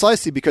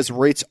precisely because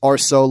rates are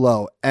so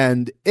low.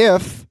 And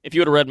if you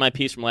would have read my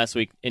piece from last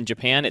week, in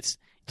Japan, it's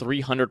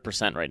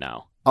 300% right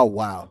now. Oh,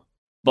 wow.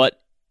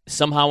 But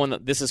somehow,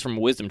 this is from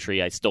Wisdom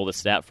Tree, I stole this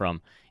stat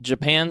from,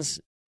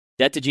 Japan's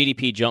debt to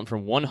GDP jumped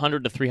from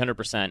 100 to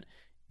 300%,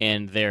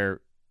 and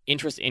their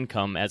interest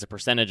income as a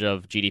percentage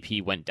of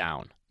GDP went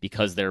down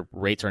because their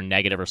rates are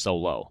negative or so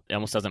low. It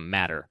almost doesn't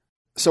matter.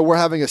 So we're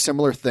having a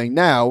similar thing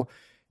now.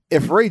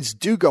 If rates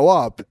do go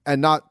up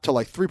and not to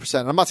like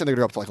 3%, I'm not saying they're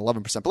going to go up to like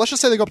 11%, but let's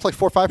just say they go up to like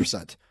 4 or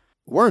 5%,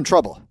 we're in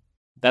trouble.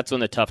 That's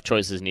when the tough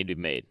choices need to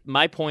be made.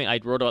 My point,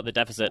 I wrote about the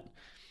deficit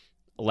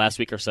last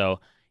week or so.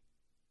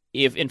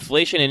 If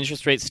inflation and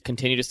interest rates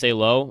continue to stay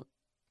low,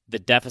 the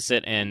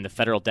deficit and the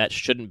federal debt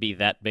shouldn't be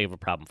that big of a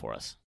problem for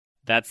us.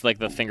 That's like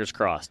the fingers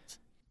crossed.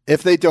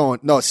 If they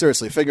don't, no,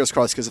 seriously, fingers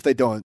crossed, because if they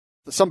don't,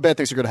 some bad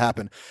things are going to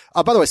happen.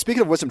 By the way,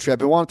 speaking of Wisdom Tree, I've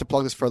been wanting to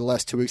plug this for the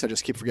last 2 weeks. I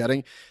just keep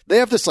forgetting. They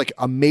have this like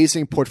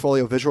amazing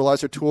portfolio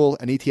visualizer tool,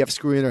 an ETF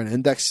screener, an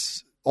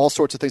index, all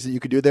sorts of things that you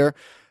could do there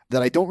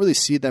that I don't really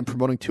see them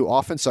promoting too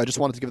often. So I just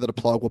wanted to give that a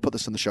plug. We'll put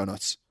this in the show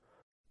notes.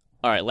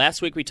 All right,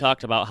 last week we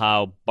talked about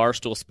how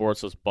Barstool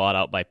Sports was bought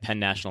out by Penn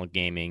National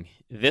Gaming.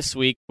 This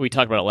week, we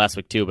talked about it last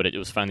week too, but it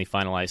was finally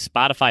finalized.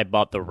 Spotify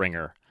bought The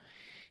Ringer.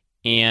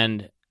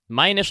 And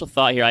my initial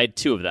thought here, I had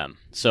two of them.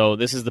 So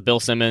this is the Bill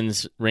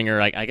Simmons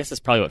Ringer. I guess it's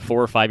probably,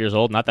 4 or 5 years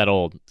old? Not that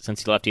old,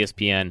 since he left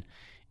ESPN.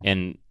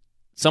 And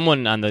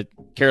someone on the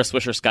Kara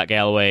Swisher, Scott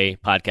Galloway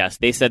podcast,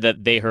 they said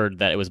that they heard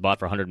that it was bought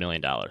for $100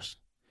 million.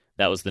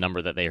 That was the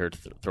number that they heard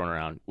thrown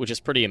around, which is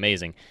pretty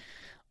amazing.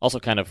 Also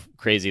kind of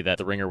crazy that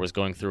The Ringer was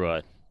going through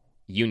a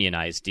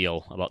unionized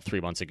deal about 3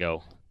 months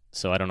ago.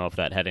 So I don't know if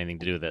that had anything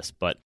to do with this.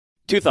 But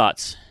two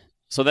thoughts.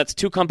 So that's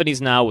two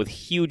companies now with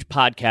huge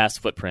podcast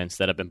footprints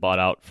that have been bought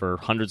out for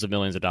hundreds of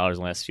millions of dollars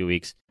in the last few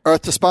weeks.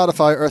 Earth to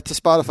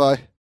Spotify.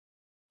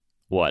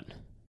 What?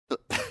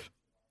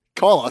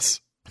 Call us.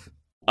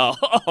 Oh,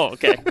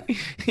 okay.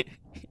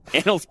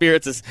 Animal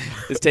Spirits is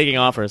taking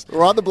offers.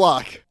 We're on the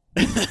block.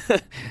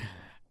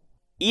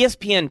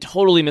 ESPN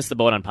totally missed the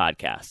boat on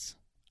podcasts.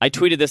 I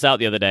tweeted this out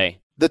the other day.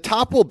 The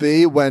top will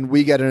be when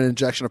we get an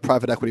injection of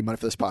private equity money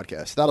for this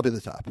podcast. That'll be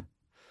the top.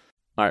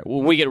 All right,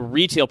 when we get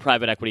retail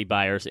private equity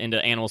buyers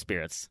into Animal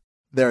Spirits.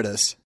 There it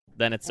is.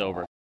 Then it's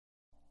over.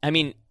 I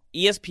mean,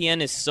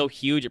 ESPN is so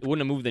huge, it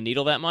wouldn't have moved the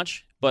needle that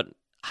much, but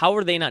how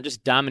are they not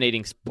just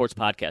dominating sports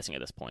podcasting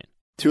at this point?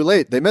 Too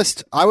late. They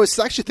missed. I was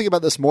actually thinking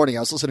about this morning. I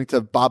was listening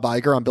to Bob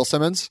Iger on Bill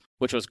Simmons.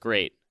 Which was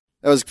great.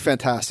 That was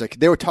fantastic.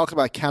 They were talking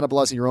about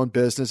cannibalizing your own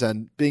business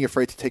and being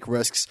afraid to take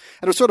risks.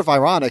 And it was sort of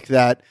ironic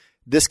that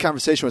this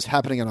conversation was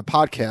happening on a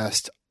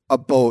podcast, a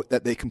boat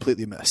that they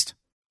completely missed.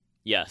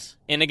 Yes.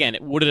 And again,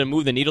 would it have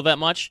moved the needle that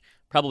much?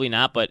 Probably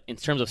not, but in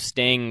terms of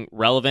staying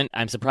relevant,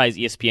 I'm surprised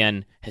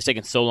ESPN has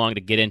taken so long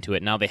to get into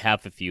it. Now they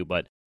have a few,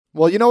 but...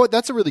 Well, you know what?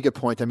 That's a really good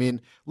point. I mean,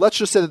 let's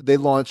just say that they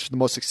launched the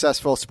most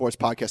successful sports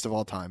podcast of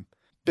all time.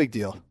 Big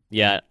deal.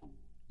 Yeah.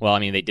 Well, I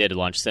mean, they did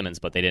launch Simmons,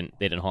 but they didn't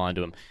hold on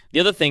to him. The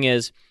other thing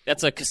is,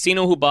 that's a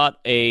casino who bought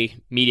a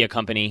media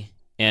company,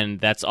 and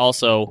that's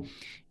also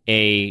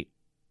a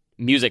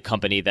music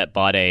company that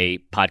bought a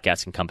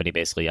podcasting company,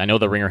 basically. I know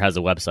The Ringer has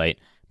a website,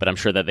 but I'm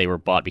sure that they were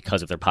bought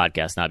because of their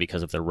podcast, not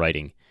because of their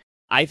writing.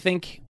 I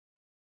think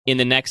in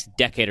the next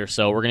decade or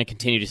so, we're going to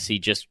continue to see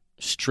just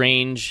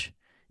strange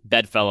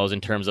bedfellows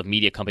in terms of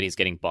media companies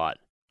getting bought.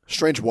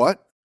 Strange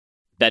what?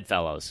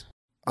 Bedfellows.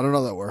 I don't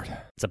know that word.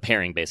 It's a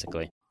pairing,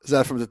 basically. Is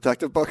that from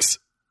detective books?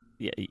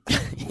 Yeah.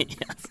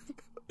 Yes.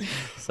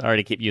 Sorry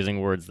to keep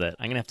using words that...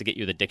 I'm going to have to get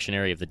you the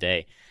dictionary of the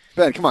day.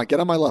 Ben, come on, get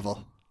on my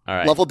level. All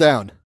right. Level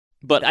down.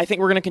 But I think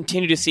we're going to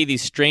continue to see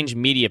these strange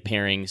media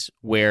pairings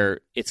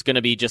where it's going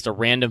to be just a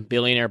random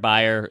billionaire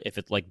buyer, if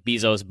it's like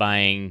Bezos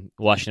buying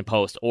Washington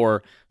Post,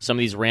 or some of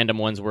these random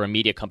ones where a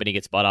media company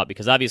gets bought out,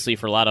 because obviously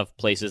for a lot of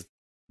places,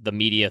 the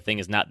media thing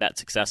is not that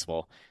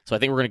successful. So I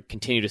think we're going to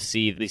continue to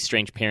see these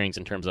strange pairings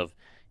in terms of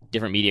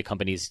different media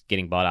companies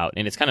getting bought out.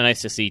 And it's kind of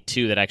nice to see,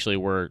 too, that actually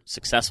were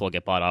successful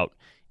get bought out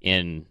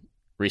in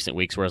recent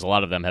weeks, whereas a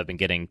lot of them have been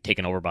getting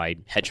taken over by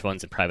hedge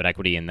funds and private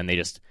equity, and then they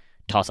just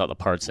toss out the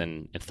parts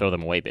and throw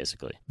them away,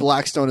 basically.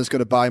 Blackstone is going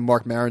to buy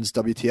Mark Maron's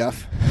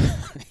WTF.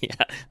 Yeah,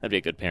 that'd be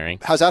a good pairing.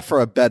 How's that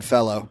for a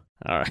bedfellow?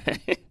 All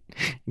right.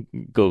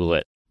 Google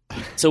it.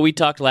 So we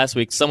talked last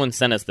week, someone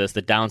sent us this,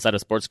 the downside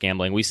of sports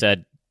gambling. We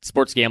said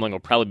sports gambling will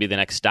probably be the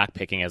next stock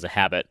picking as a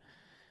habit.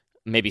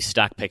 Maybe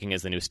stock picking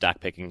is the new stock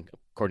picking,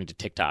 according to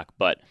TikTok.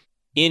 But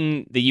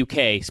in the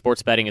UK,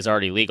 sports betting is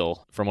already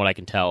legal, from what I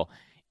can tell.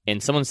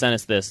 And someone sent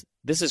us this.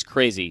 This is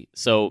crazy.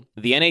 So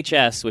the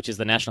NHS, which is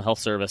the National Health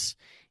Service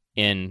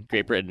in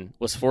Great Britain,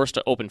 was forced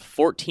to open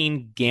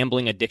 14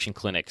 gambling addiction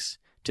clinics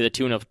to the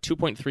tune of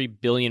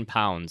 £2.3 billion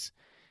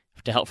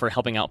for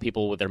helping out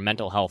people with their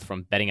mental health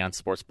from betting on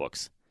sports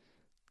books.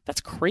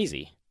 That's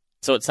crazy.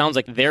 So it sounds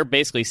like they're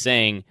basically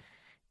saying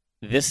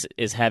this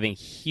is having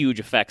huge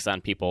effects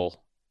on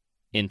people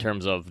in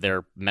terms of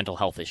their mental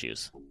health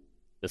issues,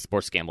 the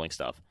sports gambling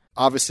stuff.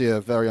 Obviously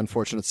a very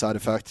unfortunate side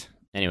effect.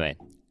 Anyway,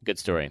 good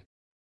story.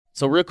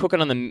 So real quick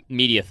on the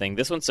media thing,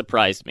 this one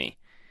surprised me.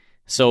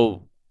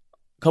 So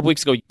a couple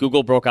weeks ago,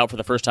 Google broke out for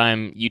the first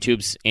time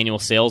YouTube's annual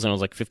sales, and it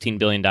was like $15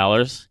 billion.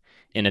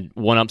 In a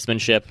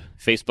one-upsmanship,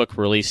 Facebook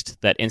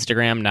released that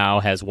Instagram now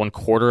has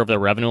 1/4 of their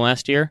revenue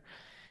last year,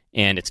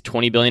 and it's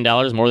 $20 billion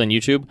more than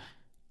YouTube.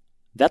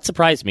 That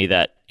surprised me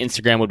that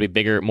Instagram would be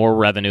bigger, more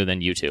revenue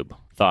than YouTube.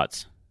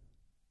 Thoughts?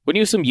 Wouldn't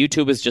you assume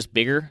YouTube is just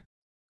bigger?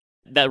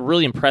 That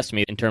really impressed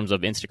me in terms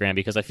of Instagram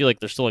because I feel like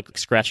they're still like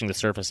scratching the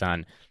surface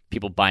on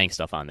people buying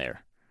stuff on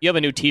there. You have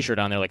a new T-shirt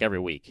on there like every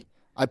week.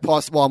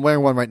 Well, I'm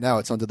wearing one right now.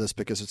 It's under this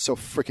because it's so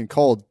freaking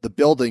cold. The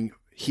building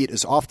heat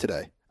is off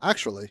today,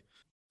 actually.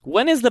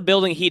 When is the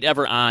building heat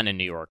ever on in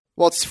New York?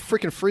 Well, it's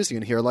freaking freezing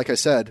in here, like I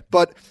said.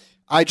 But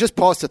I just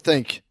paused to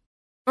think.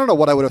 I don't know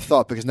what I would have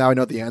thought because now I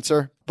know the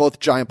answer. Both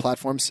giant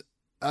platforms.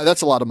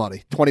 That's a lot of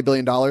money. $20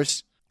 billion.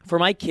 For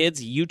my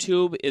kids,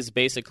 YouTube is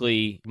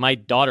basically, my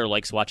daughter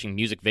likes watching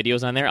music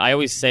videos on there. I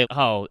always say,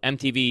 oh,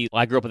 MTV,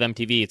 I grew up with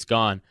MTV, it's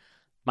gone.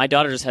 My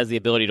daughter just has the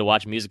ability to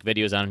watch music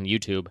videos on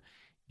YouTube.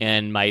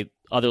 And my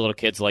other little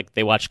kids, like,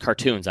 they watch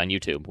cartoons on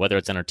YouTube, whether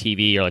it's on our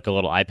TV or like a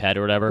little iPad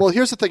or whatever. Well,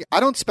 here's the thing.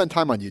 I don't spend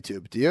time on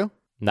YouTube. Do you?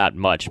 Not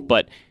much.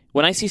 But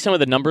when I see some of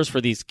the numbers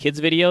for these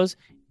kids' videos,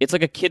 it's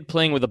like a kid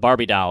playing with a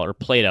Barbie doll or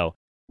Play-Doh.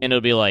 And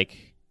it'll be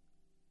like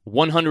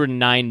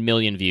 109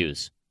 million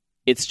views.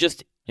 It's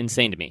just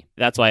insane to me.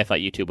 That's why I thought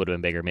YouTube would have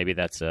been bigger. Maybe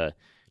that's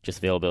just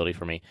availability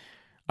for me.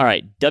 All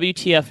right,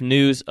 WTF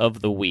News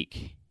of the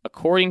Week.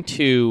 According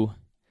to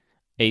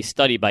a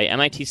study by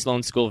MIT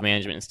Sloan School of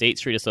Management and State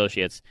Street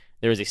Associates,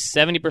 there is a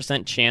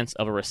 70% chance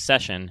of a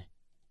recession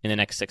in the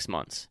next 6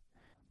 months.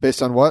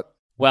 Based on what?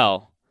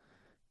 Well,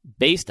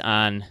 based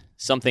on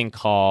something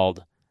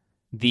called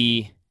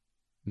the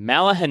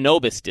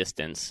Mahalanobis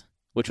distance,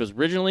 which was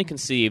originally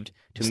conceived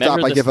to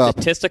measure the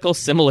statistical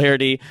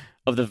similarity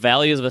of the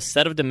values of a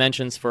set of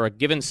dimensions for a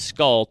given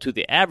skull to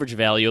the average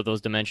value of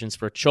those dimensions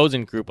for a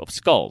chosen group of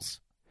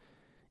skulls.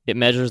 It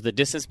measures the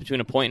distance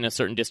between a point and a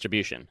certain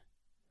distribution.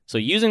 So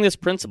using this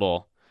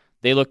principle,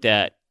 they looked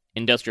at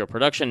industrial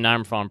production,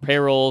 non-farm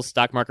payrolls,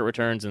 stock market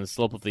returns, and the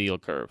slope of the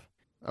yield curve.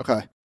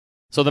 Okay.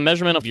 So the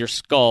measurement of your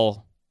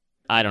skull,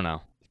 I don't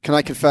know. Can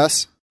I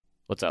confess?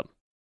 What's up?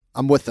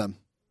 I'm with them,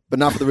 but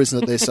not for the reason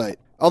that they cite.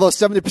 Although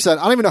 70%,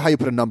 I don't even know how you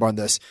put a number on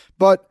this,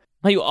 but...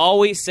 You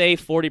always say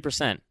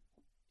 40%.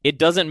 It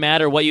doesn't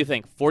matter what you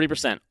think.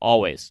 40%,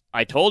 always.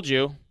 I told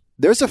you.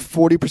 There's a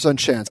 40%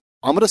 chance.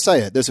 I'm going to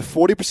say it. There's a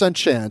 40%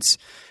 chance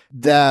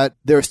that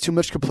there's too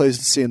much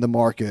complacency in the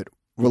market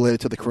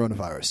related to the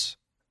coronavirus.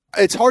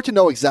 It's hard to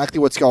know exactly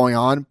what's going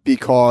on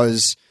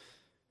because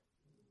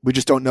we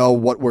just don't know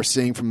what we're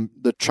seeing from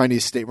the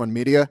Chinese state-run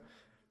media.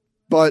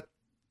 But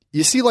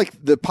you see,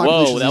 like, the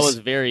population... Whoa, that was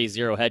very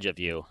zero hedge of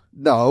you.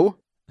 No.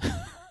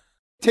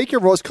 Take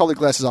your rose-colored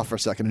glasses off for a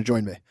second and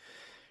join me.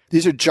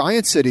 These are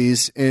giant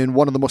cities in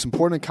one of the most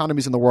important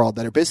economies in the world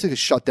that are basically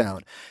shut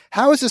down.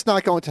 How is this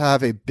not going to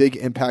have a big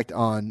impact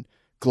on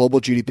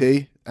global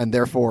GDP and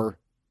therefore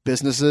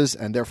businesses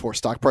and therefore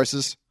stock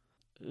prices?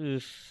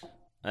 Oof.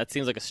 That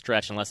seems like a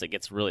stretch unless it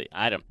gets really...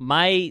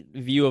 My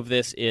view of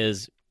this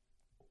is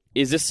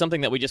this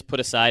something that we just put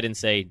aside and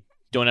say,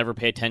 don't ever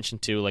pay attention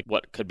to like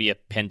what could be a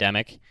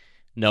pandemic?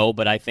 No,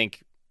 but I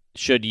think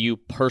should you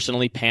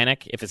personally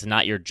panic if it's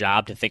not your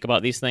job to think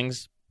about these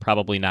things?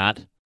 Probably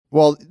not.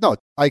 Well, no,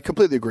 I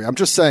completely agree. I'm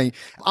just saying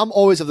I'm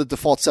always of the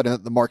default setting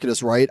that the market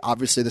is right.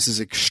 Obviously, this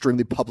is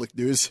extremely public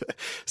news,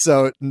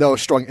 so no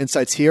strong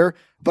insights here.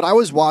 But I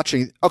was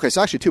watching. Okay,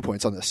 so actually 2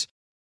 points on this.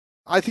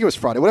 I think it was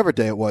Friday, whatever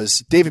day it was.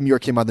 David Muir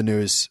came on the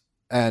news,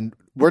 and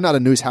we're not a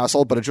news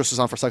household, but it just was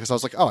on for a second. So I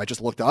was like, oh, I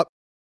just looked up.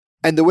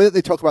 And the way that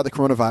they talk about the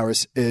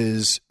coronavirus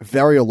is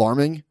very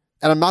alarming.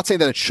 And I'm not saying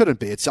that it shouldn't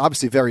be. It's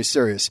obviously very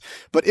serious,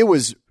 but it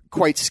was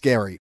quite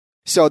scary.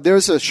 So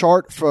there's a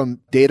chart from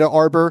Data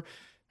Arbor.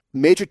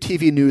 Major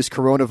TV news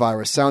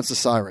coronavirus sounds the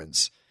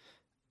sirens.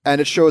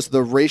 And it shows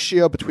the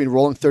ratio between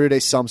rolling 30-day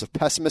sums of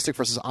pessimistic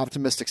versus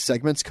optimistic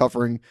segments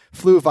covering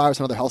flu, virus,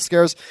 and other health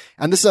scares.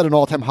 And this is at an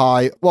all-time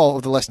high, well,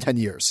 over the last 10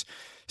 years.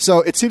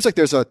 So it seems like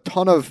there's a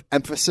ton of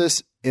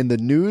emphasis in the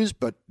news,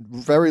 but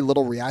very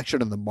little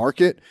reaction in the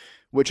market,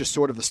 which is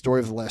sort of the story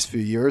of the last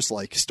few years,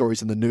 like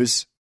stories in the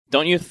news.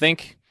 Don't you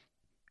think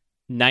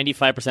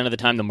 95% of the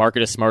time the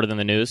market is smarter than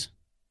the news?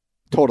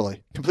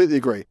 Totally. Completely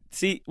agree.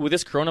 See, with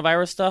this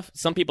coronavirus stuff,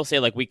 some people say,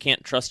 like, we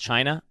can't trust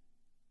China.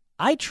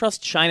 I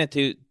trust China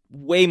to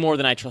way more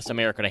than I trust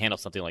America to handle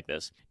something like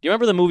this. Do you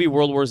remember the movie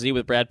World War Z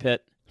with Brad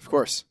Pitt? Of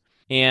course.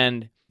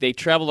 And they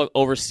travel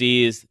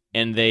overseas,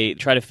 and they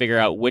try to figure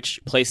out which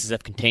places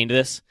have contained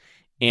this.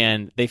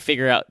 And they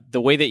figure out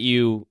the way that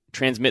you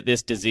transmit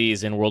this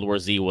disease in World War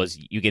Z was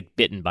you get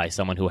bitten by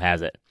someone who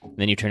has it. And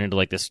then you turn into,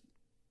 like, this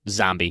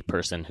zombie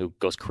person who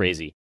goes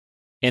crazy.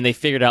 And they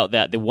figured out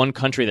that the one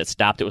country that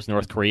stopped it was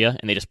North Korea,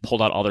 and they just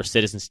pulled out all their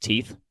citizens'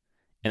 teeth,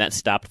 and that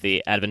stopped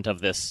the advent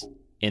of this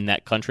in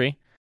that country.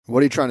 What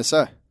are you trying to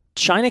say?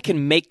 China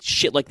can make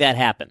shit like that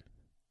happen.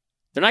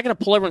 They're not going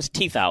to pull everyone's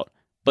teeth out,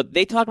 but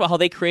they talked about how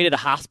they created a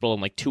hospital in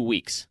like 2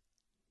 weeks.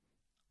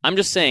 I'm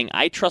just saying,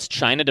 I trust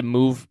China to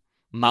move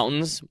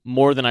mountains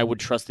more than I would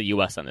trust the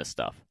U.S. on this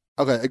stuff.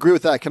 Okay, agree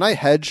with that. Can I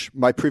hedge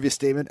my previous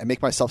statement and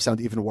make myself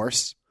sound even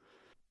worse?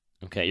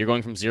 Okay, you're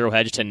going from zero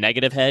hedge to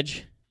negative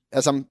hedge?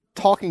 As I'm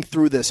talking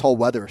through this whole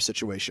weather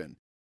situation,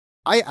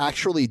 I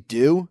actually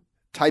do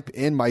type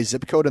in my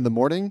zip code in the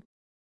morning,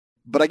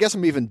 but I guess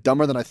I'm even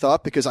dumber than I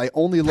thought because I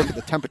only look at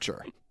the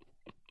temperature.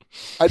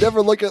 I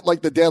never look at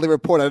like the daily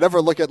report. I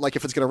never look at like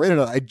if it's going to rain or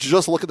not. I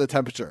just look at the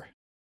temperature.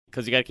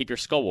 Because you got to keep your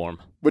skull warm.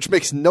 Which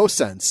makes no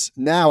sense.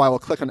 Now I will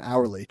click on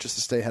hourly just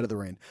to stay ahead of the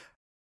rain.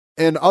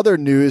 In other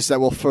news that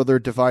will further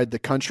divide the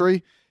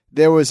country,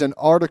 there was an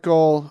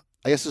article,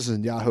 I guess this was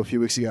in Yahoo a few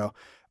weeks ago.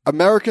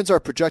 Americans are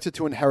projected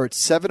to inherit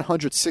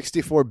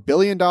 $764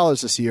 billion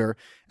this year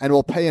and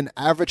will pay an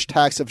average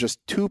tax of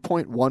just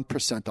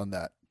 2.1% on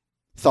that.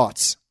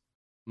 Thoughts?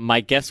 My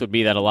guess would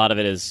be that a lot of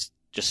it is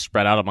just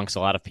spread out amongst a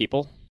lot of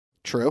people.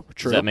 True.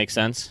 Does that make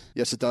sense?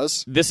 Yes, it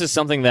does. This is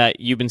something that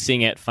you've been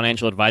seeing at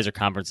financial advisor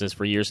conferences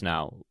for years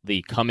now,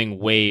 the coming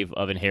wave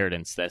of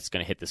inheritance that's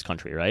going to hit this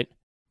country, right?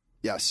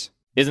 Yes.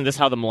 Isn't this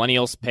how the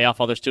millennials pay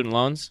off all their student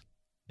loans?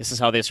 This is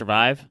how they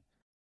survive?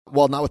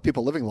 Well, not with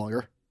people living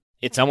longer.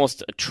 It's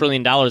almost $1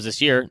 trillion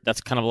this year.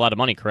 That's kind of a lot of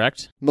money,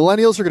 correct?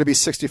 Millennials are going to be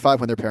 65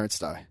 when their parents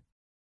die.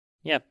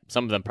 Yeah,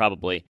 some of them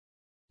probably.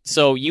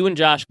 So you and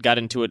Josh got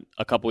into it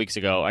a couple weeks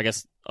ago, I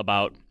guess,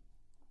 about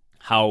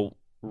how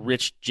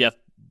rich Jeff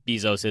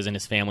Bezos is and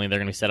his family. They're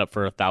going to be set up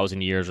for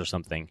 1,000 years or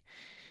something.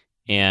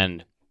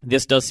 And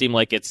this does seem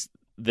like it's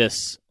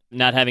this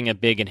not having a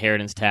big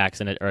inheritance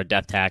tax or a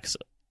death tax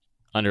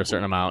under a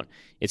certain amount.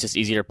 It's just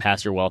easier to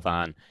pass your wealth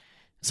on.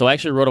 So I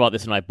actually wrote about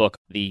this in my book,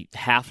 The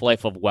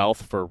Half-Life of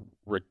Wealth for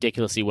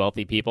Ridiculously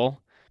Wealthy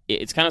People.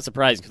 It's kind of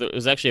surprising because it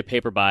was actually a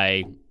paper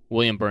by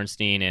William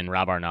Bernstein and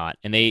Rob Arnott,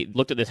 and they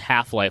looked at this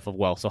half-life of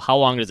wealth. So how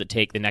long does it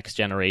take the next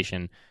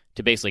generation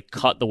to basically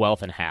cut the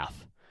wealth in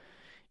half?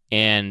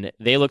 And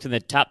they looked at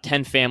the top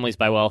 10 families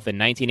by wealth in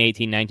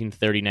 1918,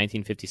 1930,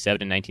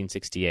 1957, and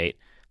 1968.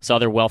 Saw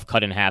their wealth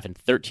cut in half in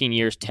 13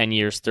 years, 10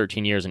 years,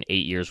 13 years, and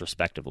 8 years,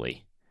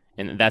 respectively.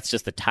 And that's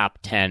just the top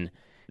 10.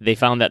 They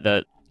found that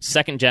the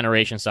second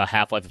generation saw a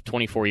half-life of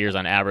 24 years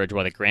on average,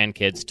 while the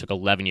grandkids took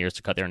 11 years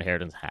to cut their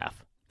inheritance in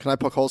half. Can I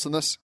poke holes in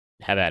this?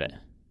 Have at it.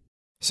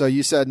 So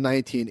you said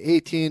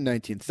 1918,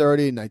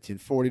 1930,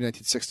 1940,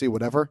 1960,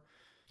 whatever?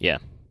 Yeah.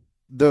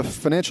 The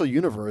financial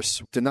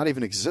universe did not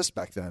even exist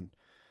back then.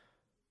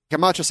 I'm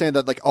not just saying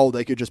that, like, oh,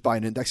 they could just buy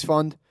an index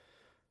fund,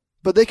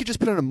 but they could just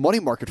put in a money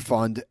market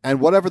fund,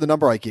 and whatever the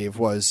number I gave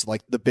was,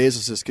 like, the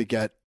Bezoses could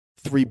get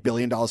 $3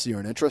 billion a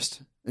year in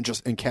interest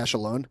in cash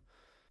alone.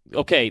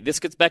 Okay, this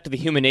gets back to the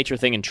human nature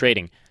thing in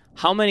trading.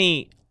 How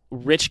many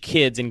rich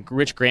kids and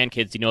rich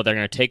grandkids do you know they're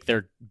going to take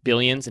their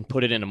billions and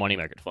put it in a money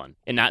market fund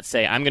and not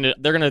say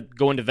they're going to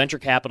go into venture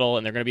capital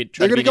and they're going to be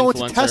they're going to go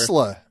into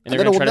Tesla and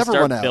they're going to try to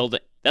start building.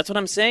 That's what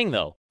I'm saying,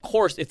 though. Of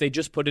course, if they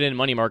just put it in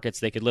money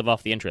markets, they could live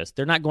off the interest.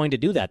 They're not going to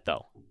do that,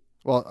 though.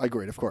 Well, I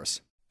agree, of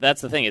course.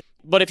 That's the thing.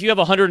 But if you have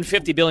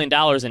 $150 billion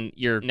and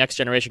your next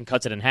generation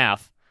cuts it in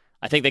half,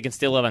 I think they can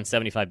still live on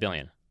 $75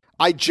 billion.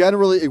 I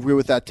generally agree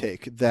with that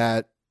take,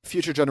 that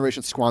future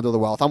generations squander the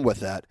wealth. I'm with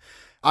that.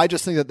 I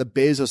just think that the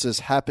Bezoses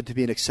happen to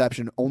be an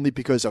exception only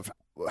because of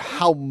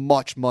how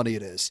much money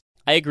it is.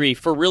 I agree.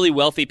 For really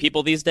wealthy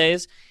people these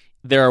days,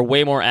 there are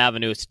way more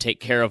avenues to take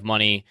care of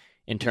money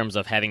in terms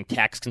of having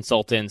tax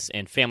consultants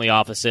and family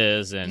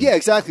offices. And yeah,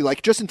 exactly.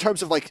 Like, just in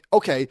terms of, like,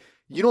 okay,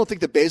 you don't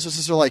think the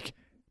Bezoses are like,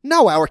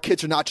 no, our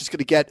kids are not just going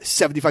to get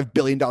 $75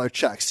 billion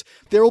checks.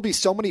 There will be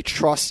so many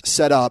trusts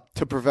set up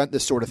to prevent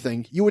this sort of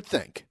thing, you would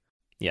think.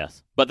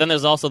 Yes. But then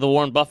there's also the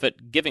Warren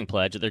Buffett giving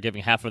pledge that they're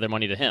giving half of their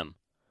money to him.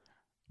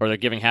 Or they're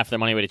giving half their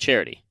money away to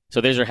charity. So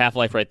there's your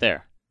half-life right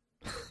there.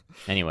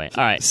 Anyway,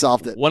 all right.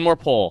 Solved it. One more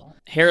poll.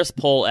 Harris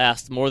poll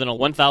asked more than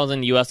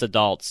 1,000 U.S.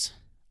 adults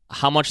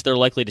how much they're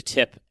likely to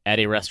tip at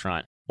a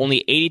restaurant.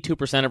 Only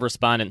 82% of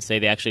respondents say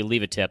they actually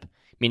leave a tip,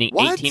 meaning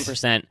What?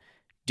 18%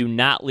 do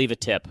not leave a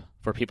tip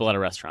for people at a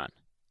restaurant.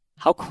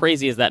 How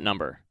crazy is that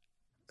number?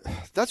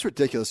 That's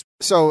ridiculous.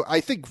 So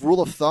I think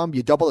rule of thumb,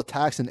 you double the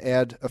tax and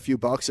add a few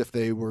bucks if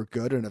they were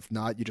good, and if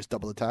not, you just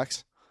double the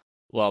tax.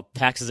 Well,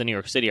 taxes in New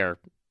York City are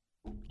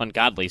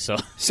ungodly, so...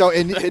 So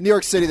in New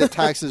York City, the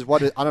tax is,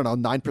 what, I don't know,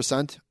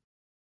 9%?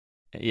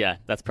 Yeah,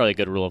 that's probably a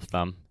good rule of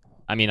thumb.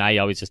 I mean, I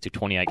always just do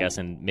 20, I guess,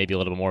 and maybe a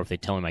little bit more if they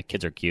tell me my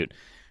kids are cute.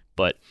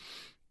 But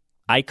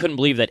I couldn't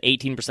believe that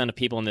 18% of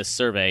people in this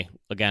survey,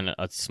 again,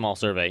 a small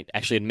survey,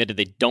 actually admitted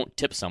they don't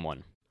tip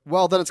someone.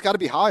 Well, then it's got to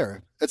be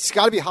higher. It's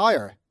got to be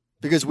higher.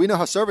 Because we know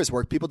how surveys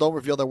work. People don't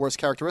reveal their worst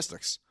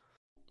characteristics.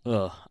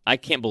 Ugh, I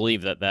can't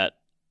believe that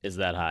is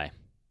that high.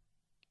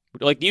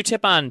 Like, do you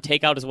tip on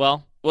takeout as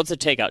well? What's a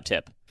takeout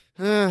tip?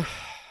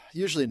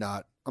 Usually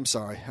not. I'm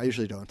sorry. I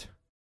usually don't.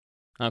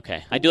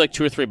 Okay. I do like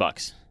 $2 or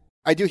 $3.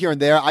 I do here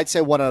and there. I'd say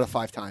 1 out of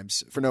 5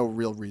 times for no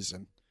real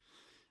reason.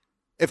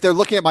 If they're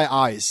looking at my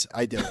eyes,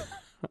 I do it.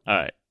 All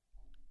right.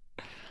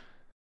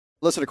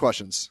 Listen to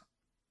questions.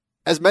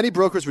 As many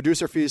brokers reduce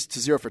their fees to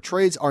zero for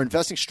trades, are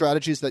investing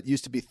strategies that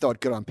used to be thought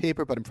good on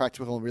paper but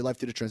impractical in real life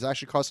due to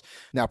transaction costs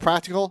now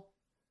practical?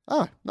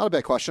 Not a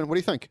bad question. What do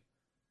you think?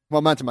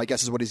 Momentum, I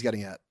guess, is what he's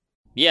getting at.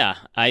 Yeah,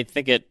 I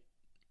think it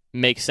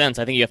makes sense.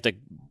 I think you have to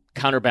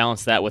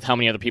counterbalance that with how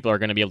many other people are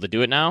going to be able to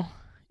do it now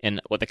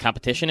and what the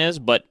competition is.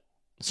 But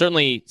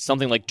certainly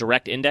something like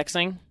direct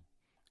indexing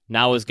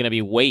now is going to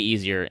be way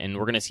easier, and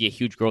we're going to see a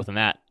huge growth in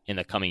that in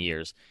the coming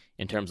years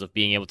in terms of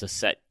being able to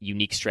set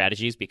unique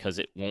strategies because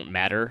it won't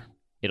matter.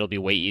 It'll be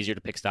way easier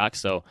to pick stocks.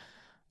 So,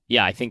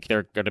 yeah, I think there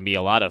are going to be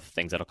a lot of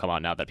things that'll come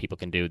out now that people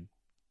can do.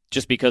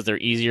 Just because they're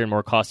easier and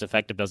more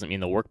cost-effective doesn't mean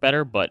they'll work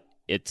better, but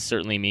it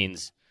certainly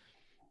means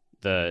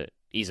the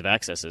ease of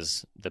access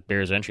is the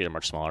barriers of entry are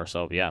much smaller.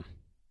 So, yeah.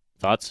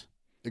 Thoughts?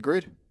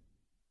 Agreed.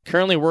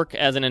 Currently work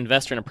as an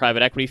investor in a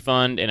private equity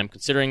fund, and I'm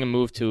considering a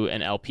move to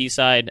an LP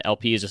side.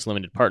 LP is just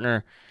limited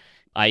partner,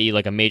 i.e.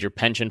 like a major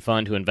pension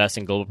fund who invests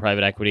in global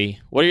private equity.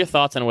 What are your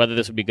thoughts on whether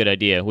this would be a good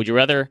idea? Would you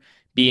rather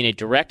be in a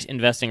direct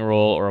investing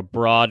role or a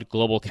broad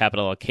global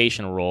capital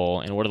allocation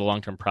role, and what are the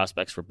long-term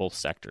prospects for both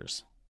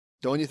sectors?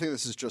 Don't you think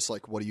this is just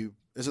like, isn't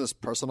this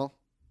personal?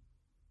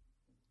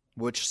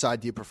 Which side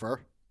do you prefer?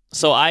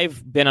 So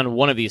I've been on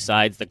one of these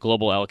sides, the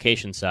global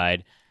allocation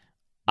side.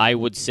 I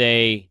would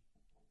say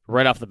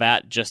right off the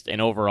bat, just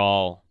an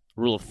overall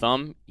rule of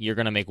thumb, you're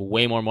going to make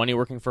way more money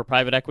working for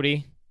private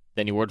equity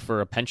than you would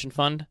for a pension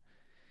fund.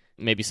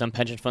 Maybe some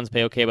pension funds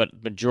pay okay,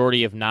 but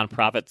majority of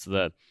nonprofits,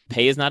 the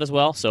pay is not as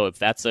well. So if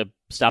that's a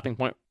stopping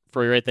point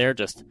for you right there,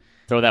 just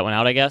throw that one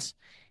out, I guess.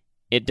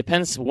 It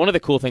depends. One of the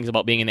cool things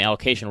about being in the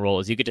allocation role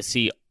is you get to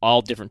see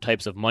all different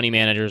types of money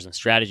managers and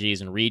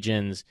strategies and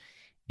regions.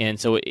 And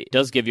so it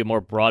does give you a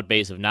more broad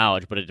base of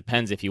knowledge, but it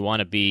depends if you want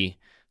to be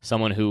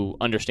someone who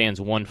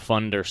understands one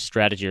fund or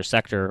strategy or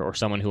sector or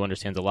someone who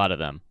understands a lot of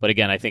them. But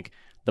again, I think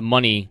the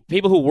money,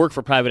 people who work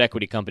for private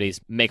equity companies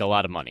make a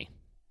lot of money.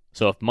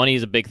 So if money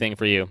is a big thing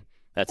for you,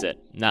 that's it.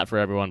 Not for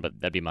everyone, but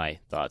that'd be my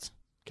thoughts.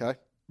 Okay.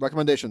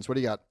 Recommendations. What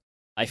do you got?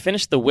 I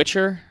finished The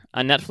Witcher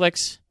on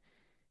Netflix.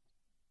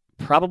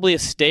 Probably a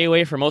stay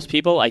away for most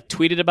people. I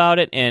tweeted about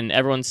it, and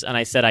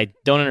I said I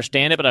don't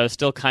understand it, but I was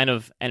still kind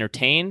of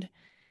entertained.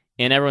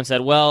 And everyone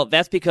said, well,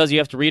 that's because you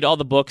have to read all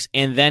the books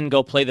and then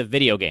go play the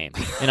video game.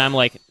 And I'm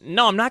like,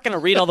 no, I'm not going to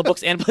read all the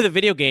books and play the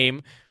video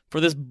game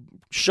for this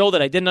show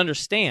that I didn't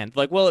understand.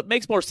 Like, well, it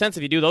makes more sense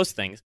if you do those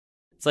things.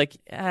 It's like,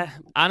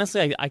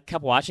 honestly, I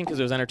kept watching because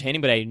it was entertaining,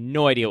 but I had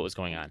no idea what was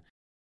going on.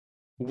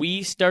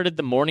 We started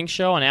the morning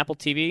show on Apple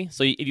TV.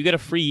 So if you get a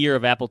free year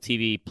of Apple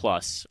TV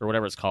Plus or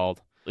whatever it's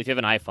called, if you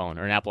have an iPhone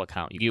or an Apple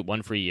account, you get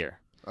one free year.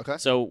 Okay.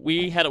 So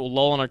we had a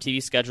lull on our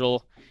TV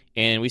schedule,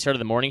 and we started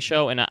the morning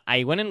show, and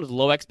I went in with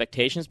low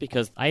expectations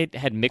because I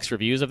had mixed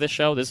reviews of this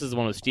show. This is the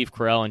one with Steve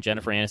Carell and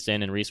Jennifer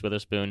Aniston and Reese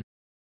Witherspoon.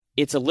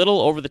 It's a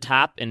little over the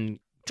top and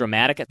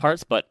dramatic at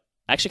parts, but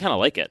I actually kind of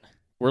like it.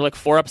 We're like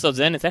 4 episodes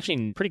in. It's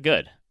actually pretty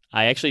good.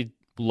 I actually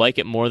like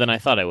it more than I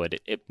thought I would.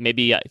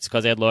 Maybe it's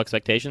because I had low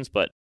expectations,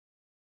 but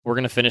we're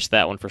going to finish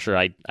that one for sure.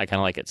 I kind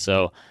of like it.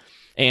 So,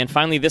 and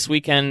finally this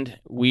weekend,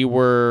 we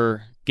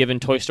were given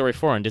Toy Story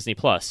 4 on Disney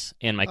Plus,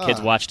 and my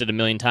kids watched it 1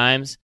 million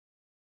times.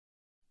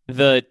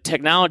 The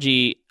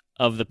technology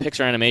of the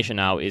Pixar animation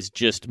now is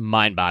just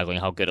mind-boggling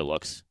how good it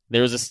looks.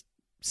 There was this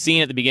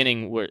scene at the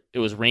beginning where it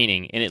was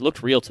raining, and it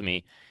looked real to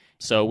me.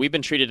 So we've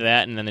been treated to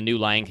that, and then the new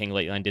Lion King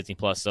lately on Disney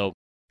Plus. So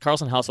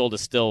Carlson household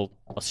is still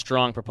a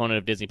strong proponent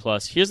of Disney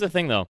Plus. Here's the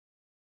thing, though.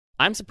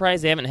 I'm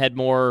surprised they haven't had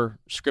more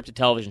scripted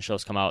television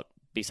shows come out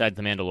besides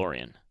The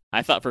Mandalorian.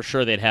 I thought for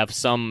sure they'd have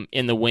some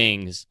in the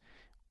wings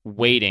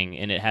waiting,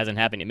 and it hasn't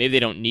happened yet. Maybe they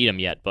don't need them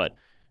yet, but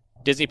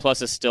Disney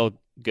Plus is still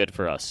good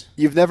for us.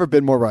 You've never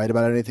been more right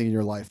about anything in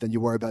your life than you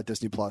were about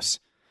Disney Plus.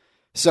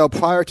 So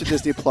prior to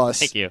Disney Plus,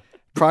 Thank you.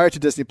 Prior to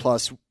Disney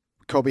Plus,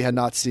 Kobe had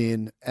not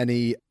seen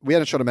any. We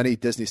hadn't shown him any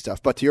Disney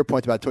stuff. But to your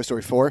point about Toy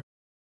Story 4,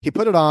 he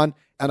put it on,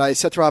 and I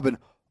said to Robin,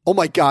 "Oh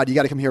my God, you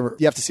got to come here!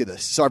 You have to see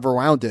this." So I've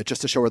rewound it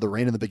just to show her the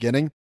rain in the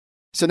beginning.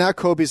 So now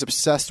Kobe's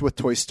obsessed with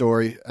Toy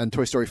Story and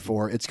Toy Story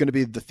 4. It's going to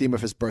be the theme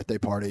of his birthday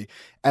party.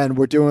 And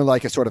we're doing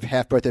like a sort of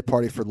half birthday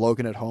party for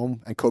Logan at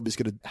home. And Kobe's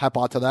going to hop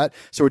onto that.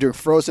 So we're doing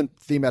Frozen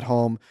theme at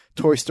home,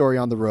 Toy Story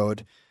on the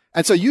road.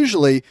 And so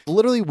usually,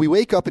 literally, we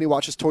wake up and he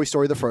watches Toy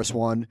Story, the first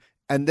one.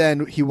 And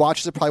then he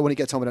watches it probably when he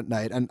gets home at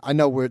night. And I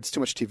know where it's too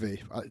much TV.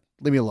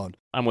 Leave me alone.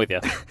 I'm with you.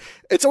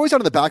 It's always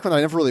on in the background.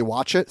 I never really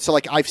watch it. So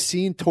like I've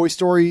seen Toy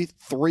Story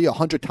 3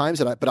 100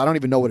 times, but I don't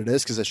even know what it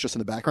is because it's just in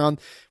the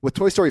background. With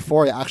Toy Story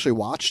 4, I actually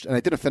watched, and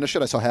I didn't finish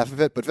it. I saw half of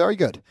it, but very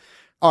good.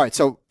 All right,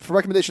 so for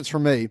recommendations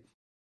from me,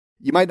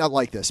 you might not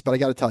like this, but I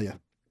got to tell you.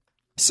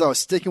 So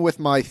sticking with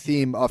my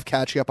theme of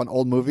catching up on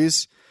old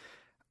movies,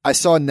 I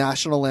saw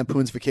National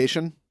Lampoon's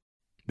Vacation.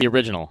 The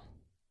original.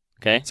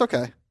 Okay. It's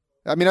okay.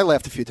 I mean, I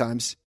laughed a few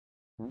times.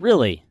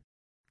 Really?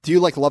 Do you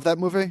love that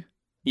movie?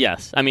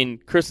 Yes. I mean,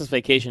 Christmas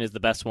Vacation is the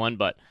best one,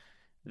 but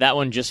that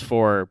one just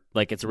for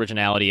like its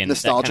originality and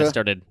nostalgia. That kind of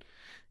started.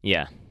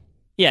 Yeah.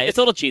 Yeah, it's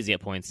a little cheesy at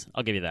points.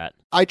 I'll give you that.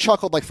 I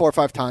chuckled like 4 or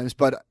 5 times,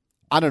 but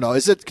I don't know.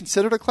 Is it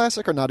considered a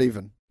classic or not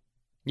even?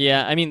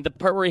 Yeah, I mean, the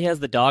part where he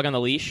has the dog on the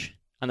leash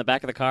on the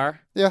back of the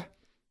car. Yeah.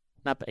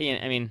 Not.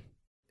 I mean.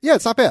 Yeah,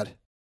 it's not bad.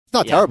 It's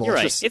not terrible. You're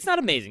right. Just... It's not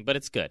amazing, but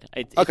it's good.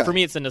 Okay. For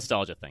me, it's a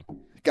nostalgia thing.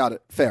 Got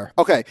it. Fair.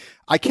 Okay.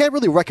 I can't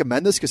really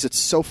recommend this because it's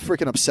so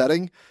freaking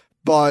upsetting,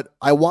 But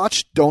I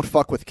watched Don't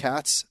Fuck with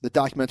Cats, the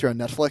documentary on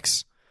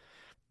Netflix,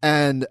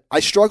 and I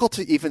struggle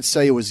to even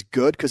say it was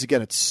good because,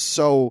 again, it's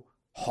so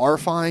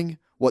horrifying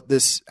what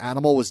this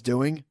animal was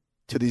doing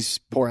to these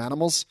poor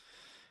animals.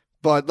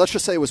 But let's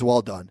just say it was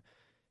well done.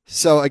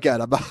 So,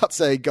 again, I'm not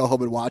saying go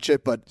home and watch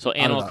it, but... So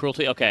animal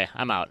cruelty? Okay,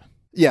 I'm out.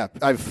 Yeah,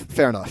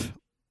 fair enough.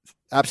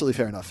 Absolutely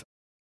fair enough.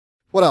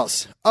 What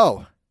else?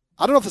 Oh,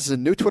 I don't know if this is a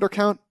new Twitter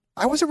account.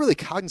 I wasn't really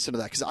cognizant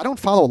of that because I don't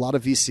follow a lot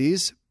of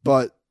VCs,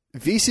 but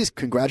VCs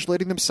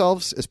congratulating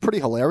themselves is pretty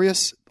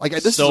hilarious. Like,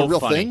 this so is a real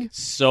funny. thing.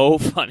 So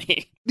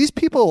funny. These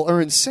people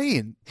are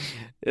insane.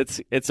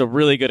 It's a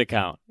really good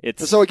account.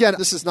 So again,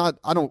 this is not,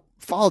 I don't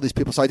follow these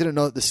people, so I didn't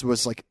know that this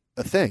was like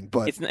a thing,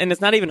 but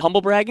it's not even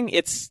humble bragging,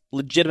 it's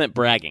legitimate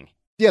bragging.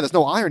 Yeah, there's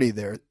no irony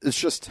there. It's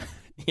just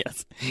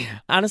yes.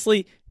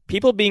 Honestly,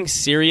 people being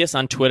serious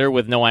on Twitter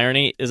with no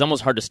irony is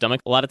almost hard to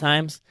stomach a lot of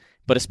times,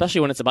 but especially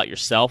when it's about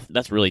yourself,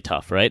 that's really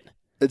tough, right?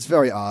 It's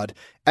very odd.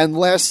 And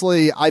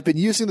lastly, I've been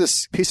using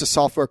this piece of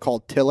software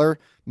called Tiller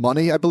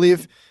Money, I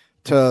believe,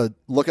 to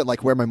look at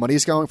like where my money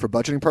is going for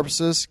budgeting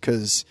purposes,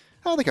 because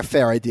I have like a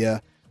fair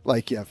idea.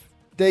 Like you have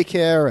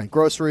daycare and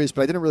groceries,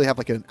 but I didn't really have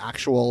like an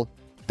actual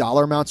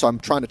dollar amount, so I'm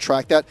trying to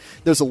track that.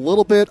 There's a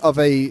little bit of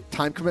a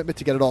time commitment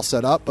to get it all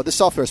set up, but this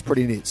software is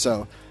pretty neat.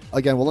 So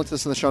again, we'll link to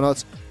this in the show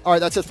notes. All right,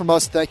 that's it from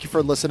us. Thank you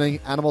for listening.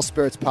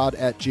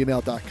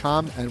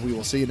 animalspiritspod@gmail.com, and we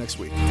will see you next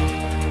week.